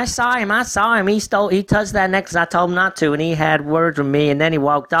were like, I saw him. He touched that necklace. I told him not to, and he had words with me, and then he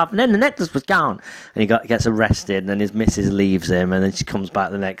walked off, and then the necklace was gone. And he gets arrested, and then his missus leaves him, and then she comes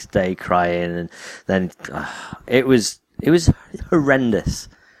back the next day crying, and then it was horrendous.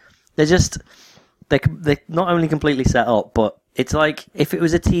 They're not only completely set up, but it's like if it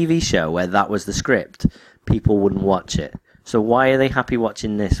was a TV show where that was the script, people wouldn't watch it. So why are they happy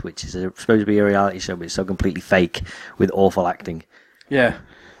watching this, which is supposed to be a reality show, but it's so completely fake with awful acting? Yeah,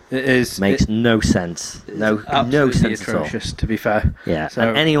 it is. Makes no sense. No sense atrocious, at all. to be fair. Yeah, So,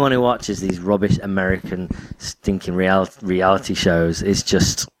 and anyone who watches these rubbish American stinking reality shows is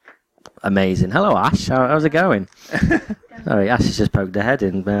just amazing. Hello, Ash. How's it going? Sorry, Ash has just poked her head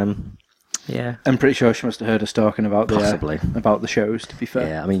in. Yeah, I'm pretty sure she must have heard us talking about possibly about the shows. To be fair,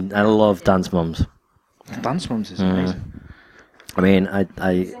 yeah. I mean, I love Dance Moms. Dance Moms is amazing. I mean,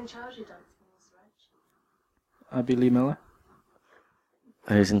 Who's in charge of Dance Moms, Reg? Abby Lee Miller.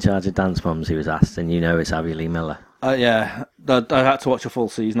 Who's in charge of Dance Moms? He was asked, and it's Abby Lee Miller. Yeah, I had to watch a full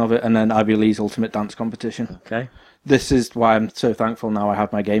season of it, and then Abby Lee's Ultimate Dance Competition. Okay. This is why I'm so thankful now I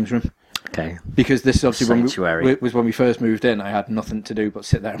have my games room. Okay. Because this is obviously Sanctuary. was when we first moved in. I had nothing to do but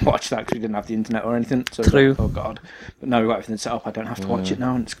sit there and watch that because we didn't have the internet or anything. So True. Like, oh God! But now we've got everything set up. I don't have to watch it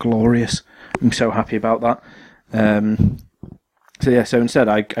now, and it's glorious. I'm so happy about that. So instead,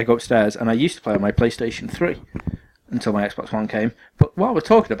 I go upstairs and I used to play on my PlayStation 3 until my Xbox One came. But while we're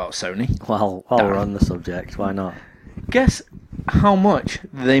talking about Sony, Well, while we're on the subject, why not? guess how much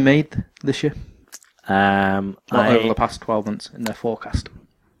they made this year? Over the past 12 months in their forecast.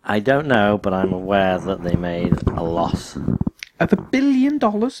 I don't know, but I'm aware that they made a loss. Of $1 billion.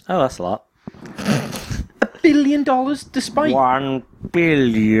 Oh, that's a lot. $1 billion, despite $1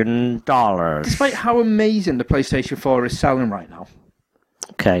 billion. despite how amazing the PlayStation 4 is selling right now.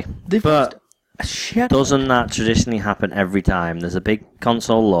 Okay, They've but lost a shed. doesn't that traditionally happen every time? There's a big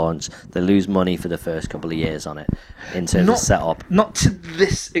console launch, they lose money for the first couple of years on it in terms of setup. Not to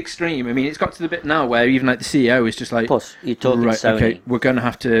this extreme. I mean, it's got to the bit now where even like the CEO is just like, Plus, you're talking right, Sony. okay, we're going to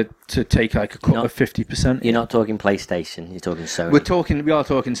have to take like a cut of 50%. You're not talking PlayStation, you're talking Sony. We are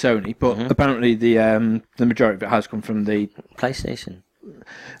talking Sony, but apparently the majority of it has come from the PlayStation.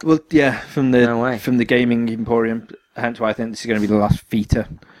 well, yeah, from No way. the gaming emporium. Hence why I think this is going to be the last Vita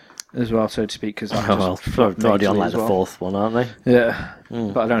as well, so to speak. Because They're already on like the fourth one, aren't they? Yeah,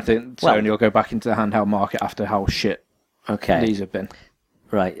 but I don't think Sony will go back into the handheld market after how shit Okay. these have been.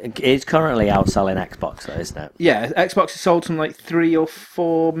 Right. It's currently outselling Xbox, though, isn't it? Yeah, Xbox has sold some like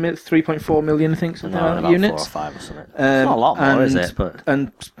 3.4 million, I think, something No, like that, about units. 4 or 5 or something. It's not a lot more, is it? But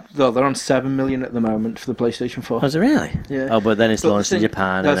And well, they're on 7 million at the moment for the PlayStation 4. is it really? Yeah. Oh, but then it's But launched the in thing- Japan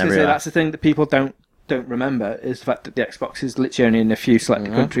I and was gonna say, everywhere. that's the thing that people don't remember is the fact that the Xbox is literally only in a few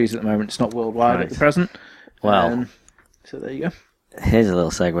selected countries at the moment. It's not worldwide Right. at the present. Well, So there you go. here's a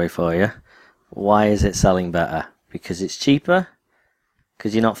little segue for you. Why is it selling better? Because it's cheaper?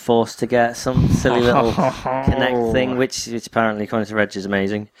 Because you're not forced to get some silly little Kinect thing, which apparently, according to Reg, is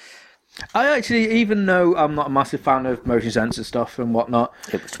amazing. I actually, even though I'm not a massive fan of motion sensor stuff and whatnot,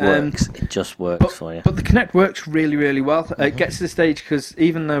 It works. It just works for you. but the Kinect works really, really well. It gets to the stage because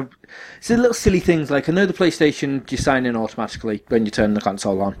even though it's a little silly things like I know the PlayStation you sign in automatically when you turn the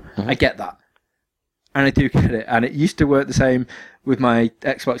console on. I get that, and I do get it. And it used to work the same with my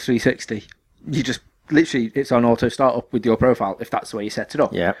Xbox 360. You just literally it's on auto startup with your profile if that's the way you set it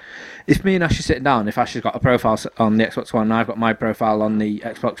up. Yeah. If me and Ash are sitting down, if Ash has got a profile on the Xbox One and I've got my profile on the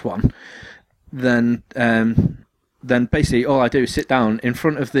Xbox One, then basically all I do is sit down in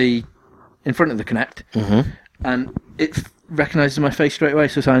front of the Kinect, and it recognises my face straight away,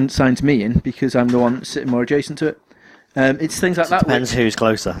 so signs me in because I'm the one sitting more adjacent to it. It's things like that. Depends who's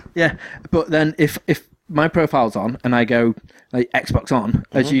closer. Yeah, but then if my profile's on and I go like Xbox on,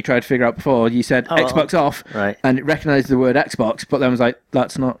 as you tried to figure out before, you said Xbox off, Right. and it recognised the word Xbox, but then was like,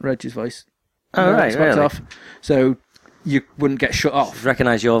 that's not Reg's voice. Oh, No, right, Xbox really? off. So you wouldn't get shut off.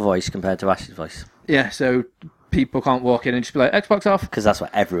 Recognise your voice compared to Ash's voice. Yeah, so people can't walk in and just be like, Xbox off. Because that's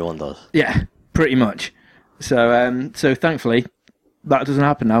what everyone does. Yeah, pretty much. So so thankfully, that doesn't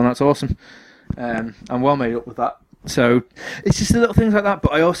happen now, and that's awesome. I'm well made up with that. So it's just the little things like that.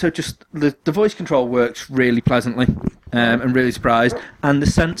 But I also just the voice control works really pleasantly. I'm really surprised. And the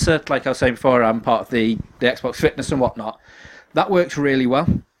sensor, like I was saying before, I'm part of the Xbox Fitness and whatnot. That works really well.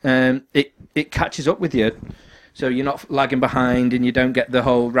 It catches up with you, so you're not lagging behind, and you don't get the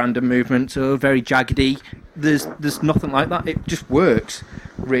whole random movements or very jaggedy. There's nothing like that. It just works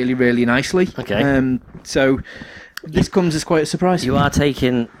really, really nicely. Okay. So this comes as quite a surprise. You are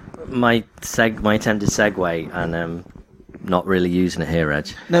taking my attempted segue and not really using it here, Reg.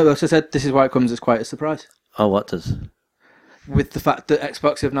 No, as I said, this is why it comes as quite a surprise. Oh, what does? With the fact that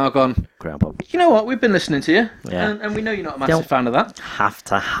Xbox have now gone, Grandpa. you know what, we've been listening to you, Yeah. and we know you're not a massive Don't fan of that. Have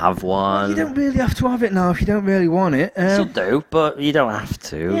to have one. You don't really have to have it now if you don't really want it. You do, but you don't have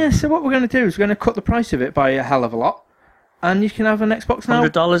to. Yeah, so what we're going to do is we're going to cut the price of it by a hell of a lot, and you can have an Xbox now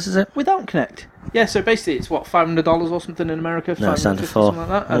 $100, is it? without Kinect. Yeah, so basically it's what, $500 or something in America? No, it's down to $550, $400. something like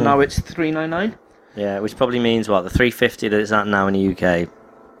that, and now it's $399. Yeah, which probably means what, the $350 that it's at now in the UK,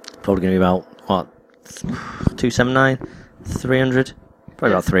 probably going to be about what, $279, $300,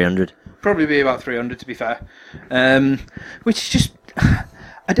 probably about $300. Probably be about 300 to be fair. Which is just,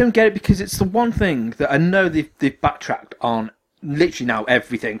 I don't get it, because it's the one thing that I know they've backtracked on literally now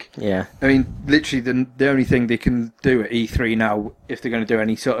everything. Yeah. I mean, literally the only thing they can do at E3 now, if they're going to do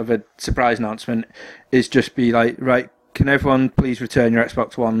any sort of a surprise announcement, is just be like, right, can everyone please return your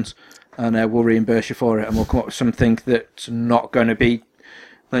Xbox Ones, and we'll reimburse you for it, and we'll come up with something that's not going to be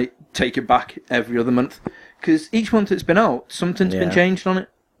like take it back every other month, because each month it's been out, something's been changed on it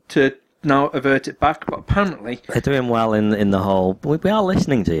to now avert it back. But apparently They're doing well in the whole. We are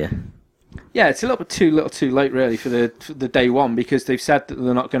listening to you. yeah, it's a little too late really for the day one, because they've said that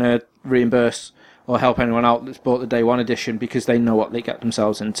they're not going to reimburse or help anyone out that's bought the day one edition, because they know what they get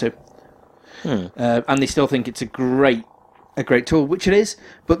themselves into. And they still think it's a great tool, which it is.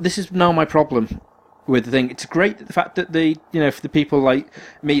 But this is now my problem with the thing. It's great that the fact that for the people like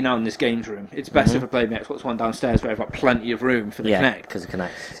me now in this games room, it's best if I play my Xbox One downstairs where I've got plenty of room for the Kinect. Because it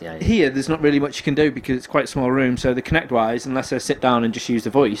connects. Yeah. Here, there's not really much you can do because it's quite a small room. So the Kinect-wise, unless I sit down and just use the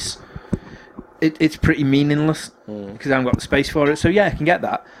voice, it's pretty meaningless because I haven't got the space for it. So yeah, I can get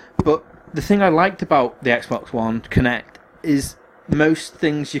that. But the thing I liked about the Xbox One Kinect is most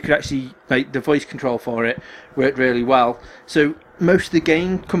things you could actually, like the voice control for it worked really well. So most of the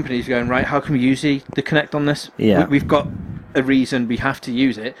game companies are going, right, how can we use the Kinect on this? Yeah. We've got a reason we have to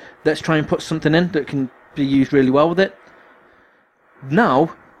use it. Let's try and put something in that can be used really well with it.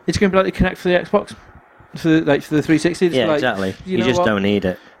 Now, it's going to be like the Kinect for the Xbox, for the 360. It's Yeah, like, exactly. You know just what? don't need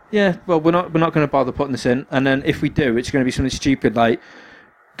it. Yeah, well, we're not going to bother putting this in. And then if we do, it's going to be something stupid like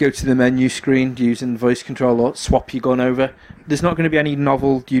go to the menu screen using voice control or swap your gun over. There's not going to be any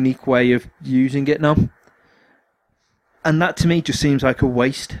novel, unique way of using it now. And that to me just seems like a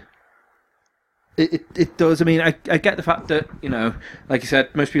waste. It does. I mean, I get the fact that, like you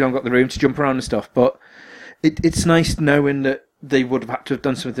said, most people haven't got the room to jump around and stuff, but it's nice knowing that they would have had to have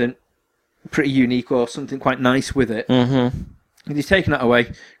done something pretty unique or something quite nice with it. Mm-hmm. They've taken that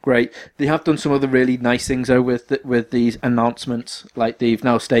away. Great. They have done some other really nice things though with these announcements. Like they've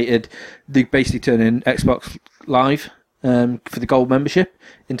now stated they basically turn in Xbox Live for the gold membership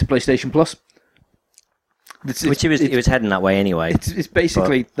into PlayStation Plus. Which it was heading that way anyway. It's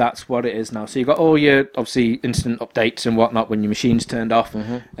basically that's what it is now. So you've got all your obviously instant updates and whatnot when your machine's turned off.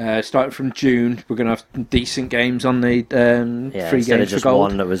 Starting from June, we're going to have decent games on the free instead games of just for gold.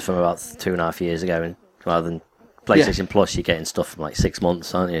 one that was from about 2.5 years ago, and rather than PlayStation Plus, you're getting stuff from like 6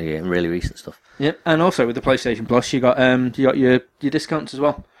 months, aren't you? You're getting really recent stuff. Yep, and also with the PlayStation Plus, you got your discounts as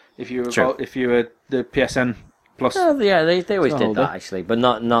well. If you were the PSN Plus. Oh, yeah, they always did holder. that actually, but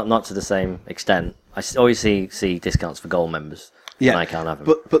not to the same extent. I always see discounts for gold members. Yeah, and I can't have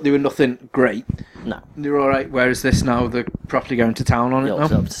them. But they were nothing great. No, they were all right. Whereas this now, they're properly going to town on it now. Up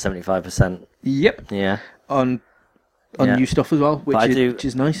to 75%. Yep. Yeah. On new stuff as well, which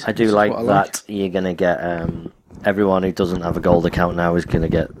is nice. I do like that you're gonna get everyone who doesn't have a gold account now is gonna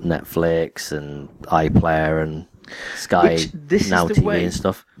get Netflix and iPlayer and Sky Now TV and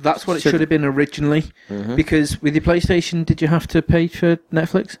stuff. That's what it should have been originally. Because with your PlayStation, did you have to pay for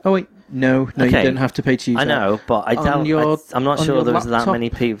Netflix? Oh wait. No, you didn't have to pay to use I know, but I'm not sure there was that many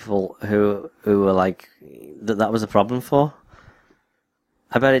people who were like that was a problem for.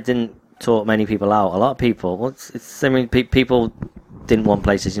 I bet it didn't sort many people out. A lot of people, people didn't want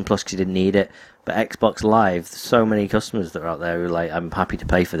PlayStation Plus because you didn't need it. But Xbox Live, there's so many customers that are out there who are like, I'm happy to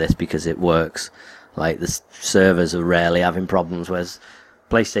pay for this because it works. Like the servers are rarely having problems, whereas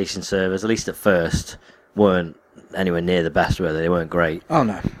PlayStation servers, at least at first, weren't anywhere near the best, were they? They weren't great. Oh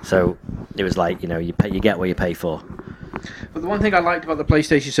no. So it was like, you get what you pay for. But the one thing I liked about the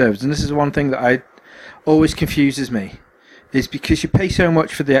PlayStation servers, and this is the one thing that always confuses me is because you pay so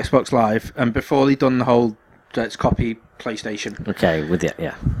much for the Xbox Live, and before they done the whole let's copy PlayStation. Okay, with it,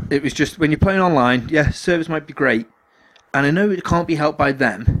 yeah. It was just when you're playing online, service might be great, and I know it can't be helped by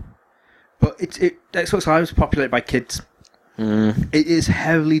them, but Xbox Live is populated by kids. It is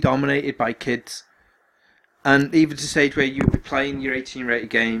heavily dominated by kids. And even to the stage where you'll be playing your 18-rated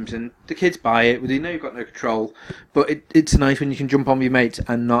games and the kids buy it, they know you've got no control, but it's nice when you can jump on with your mates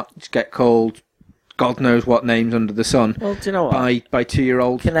and not just get called God knows what names under the sun. Well, do you know what? By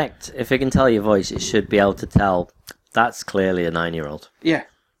 2-year-olds. Kinect, if it can tell your voice, it should be able to tell that's clearly a 9-year-old. Yeah.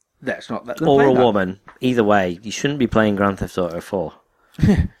 That's not that. Or a woman. Either way, you shouldn't be playing Grand Theft Auto 4.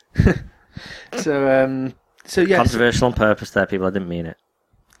 So yes. Controversial on purpose there, people. I didn't mean it.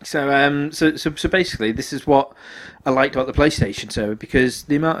 So basically, this is what I liked about the PlayStation. So because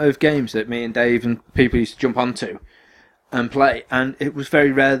the amount of games that me and Dave and people used to jump onto and play, and it was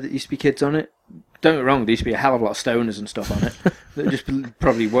very rare that there used to be kids on it. Don't get me wrong, there used to be a hell of a lot of stoners and stuff on it. That were just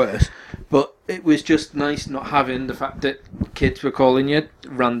probably worse. But it was just nice not having the fact that kids were calling you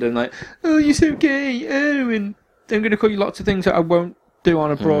random, like, oh, you're so gay, oh, and I'm going to call you lots of things that I won't do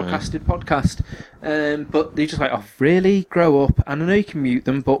on a broadcasted podcast. But they're just like, oh, really? Grow up. And I know you can mute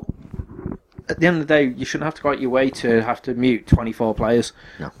them, but at the end of the day, you shouldn't have to go out your way to have to mute 24 players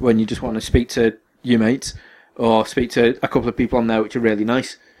when you just want to speak to your mates or speak to a couple of people on there which are really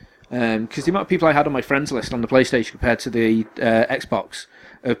nice. Because the amount of people I had on my friends list on the PlayStation compared to the Xbox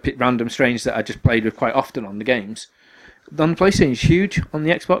of random strangers that I just played with quite often on the games. On the PlayStation, it's huge. On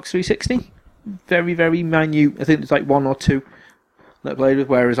the Xbox 360, very, very minute. I think there's like 1 or 2 that I played with,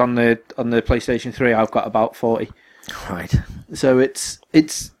 whereas on the PlayStation 3 I've got about 40. Right. So it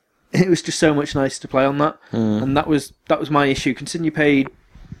was just so much nicer to play on that, and that was my issue. Considering you paid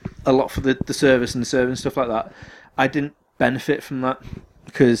a lot for the service and the server and stuff like that, I didn't benefit from that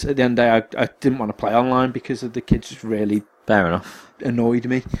because at the end of the day I didn't want to play online because of the kids just really fair enough annoyed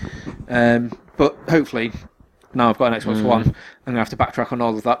me. But hopefully now I've got an Xbox One, I'm going to have to backtrack on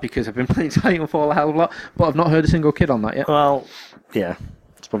all of that because I've been playing Titanfall a hell of a lot, but I've not heard a single kid on that yet. Well, yeah,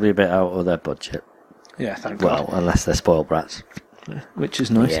 it's probably a bit out of their budget. Yeah, thank God. Well, unless they're spoiled brats. Which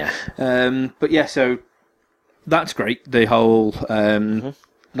is nice. Yeah. But yeah, so that's great. The whole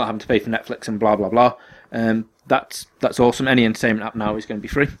not having to pay for Netflix and blah, blah, blah. That's awesome. Any entertainment app now is going to be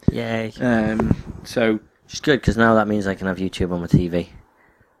free. Yay. So Which is good, because now that means I can have YouTube on my TV.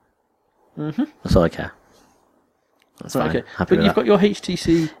 That's all I care. That's fine. okay. Happy But with you've that. got your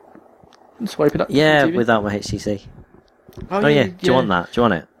HTC swipe it up. Yeah, TV? without my HTC. Oh Yeah. Do you want that? Do you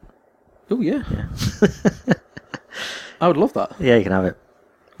want it? Oh yeah. I would love that. Yeah, you can have it.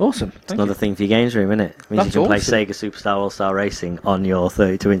 Awesome. It's another thing for your games room, isn't it? It means That's you can awesome. play Sega Superstar All-Star Racing on your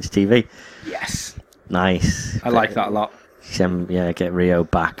 32-inch TV. Yes. Nice. I like that a lot. Get Rio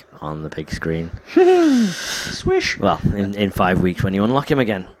back on the big screen. Swish. Well, in 5 weeks when you unlock him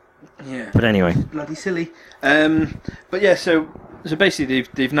again. Yeah. But anyway. Bloody silly. But yeah, so basically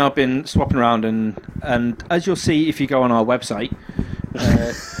they've now been swapping around and as you'll see if you go on our website,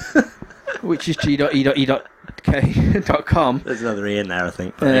 which is G.E.E.K.com. There's another E in there, I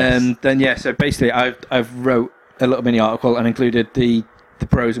think. But yes. Then yeah, so basically I've wrote a little mini article and included the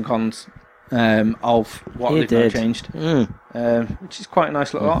pros and cons of what You they've now did. changed, which is quite a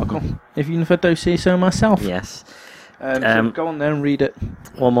nice little article. Even if I don't say so myself. Yes. So go on there and read it.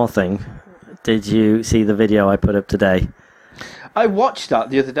 One more thing. Did you see the video I put up today? I watched that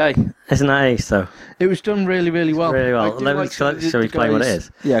the other day. Isn't that ace, though? It was done really, really well. Really well. I do Let me like some of the- shall we the explain what it guys-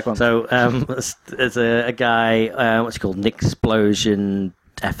 is? Yeah, go on. So, there's a guy, what's he called? Nick Explosion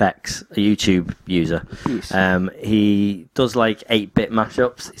FX, a YouTube user. Yes. He does like 8-bit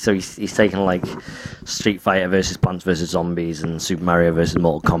mashups. So he's taken like Street Fighter versus Plants vs Zombies and Super Mario versus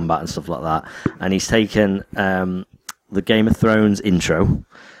Mortal Kombat and stuff like that. And he's taken the Game of Thrones intro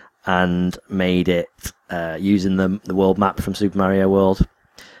and made it using the world map from Super Mario World.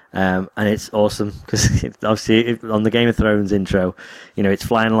 And it's awesome because obviously on the Game of Thrones intro, you know, it's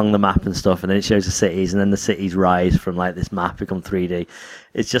flying along the map and stuff, and then it shows the cities, and then the cities rise from like this map, become 3D.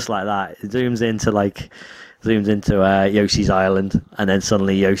 It's just like that. It zooms into Yoshi's Island, and then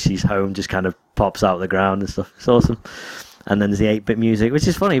suddenly Yoshi's home just kind of pops out of the ground and stuff. It's awesome. And then there's the 8-bit music, which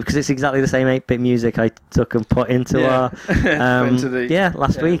is funny because it's exactly the same 8-bit music I took and put into our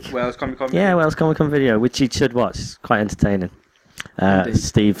last week. Wales Comic Con. Yeah, Wales Comic Con video, which you should watch. It's quite entertaining.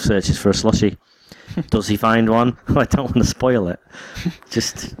 Steve searches for a slushie. Does he find one? I don't want to spoil it.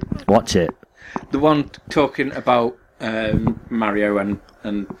 Just watch it. The one talking about Mario and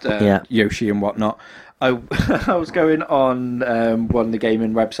Yoshi and whatnot. I was going on one of the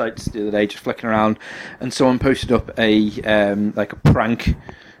gaming websites the other day, just flicking around, and someone posted up a like a prank,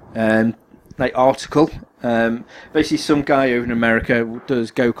 like like article. Basically, some guy over in America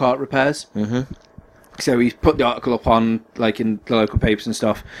does go-kart repairs. Mm-hmm. So he's put the article up on, like, in the local papers and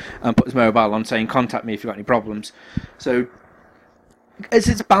stuff, and put his mobile on saying, contact me if you've got any problems. So, as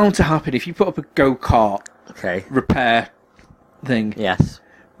it's bound to happen, if you put up a go-kart repair thing, Yes.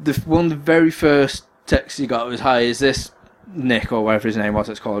 one of the very first texts he got was, hi, is this Nick, or whatever his name was,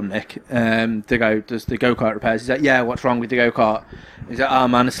 let's call him Nick, the guy who does the go-kart repairs. He's like, yeah, what's wrong with the go-kart? He's like, oh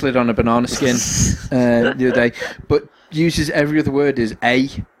man, I slid on a banana skin the other day. But uses every other word as A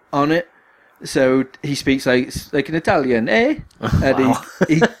on it. So he speaks like an Italian, eh? And Wow.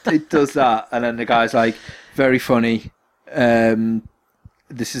 he does that, and then the guy's like, very funny.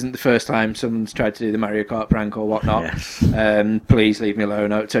 This isn't the first time someone's tried to do the Mario Kart prank or whatnot. Yes. Please leave me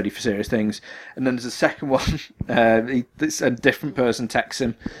alone. It's only for serious things. And then there's a second one. A different person texts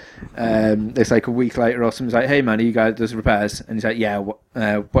him. It's like a week later or something. He's like, hey man, are you guys does repairs? And he's like, yeah.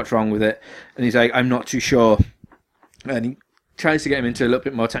 What's wrong with it? And he's like, I'm not too sure. And he tries to get him into a little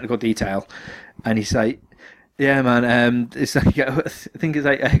bit more technical detail, and he's like, yeah man, it's like, I think it's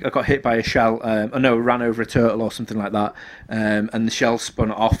like I got hit by a shell, ran over a turtle or something like that, and the shell spun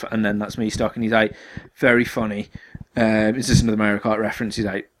off, and then that's me stuck. And he's like, very funny. Is this another Mario Kart reference? He's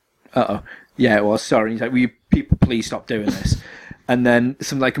like, yeah it was, sorry. And he's like, will you people please stop doing this? And then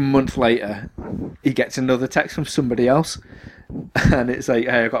like a month later he gets another text from somebody else, and it's like,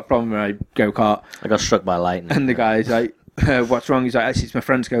 hey, I got a problem with my go-kart. I got struck by lightning. And the guy's like, what's wrong? He's like, actually, it's my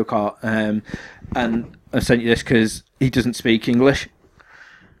friend's go-kart. And I sent you this because he doesn't speak English.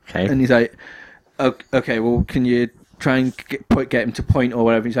 Okay. And he's like, okay, well, can you try and get him to point or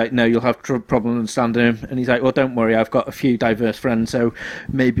whatever? He's like, no, you'll have problem understanding him. And he's like, well, don't worry, I've got a few diverse friends, so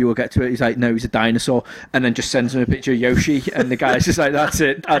maybe we'll get to it. He's like, no, he's a dinosaur. And then just sends him a picture of Yoshi. And the guy's just like, that's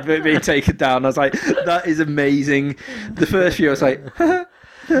it, advert being taken down. I was like, that is amazing. The first few, I was like,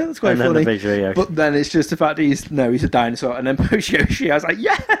 that's quite and then funny. the picture of Yoshi. But then it's just the fact that he's a dinosaur. And then post Yoshi, I was like,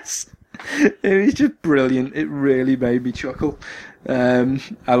 yes! It was just brilliant. It really made me chuckle.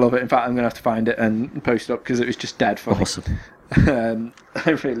 I love it. In fact, I'm going to have to find it and post it up because it was just dead funny. Awesome.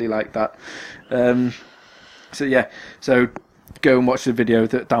 I really like that. So go and watch the video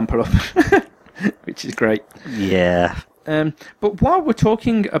that Dan put up, which is great. Yeah. But while we're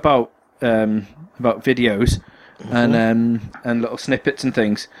talking about videos and little snippets and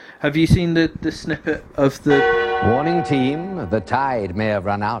things, have you seen the snippet of the... Warning team, the tide may have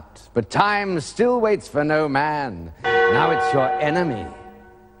run out, but time still waits for no man. Now it's your enemy.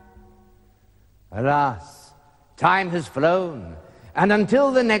 Alas, time has flown, and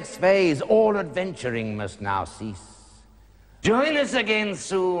until the next phase, all adventuring must now cease. Join us again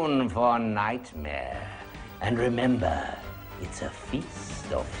soon for Nightmare, and remember, it's a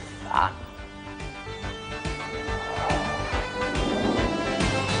feast of fun.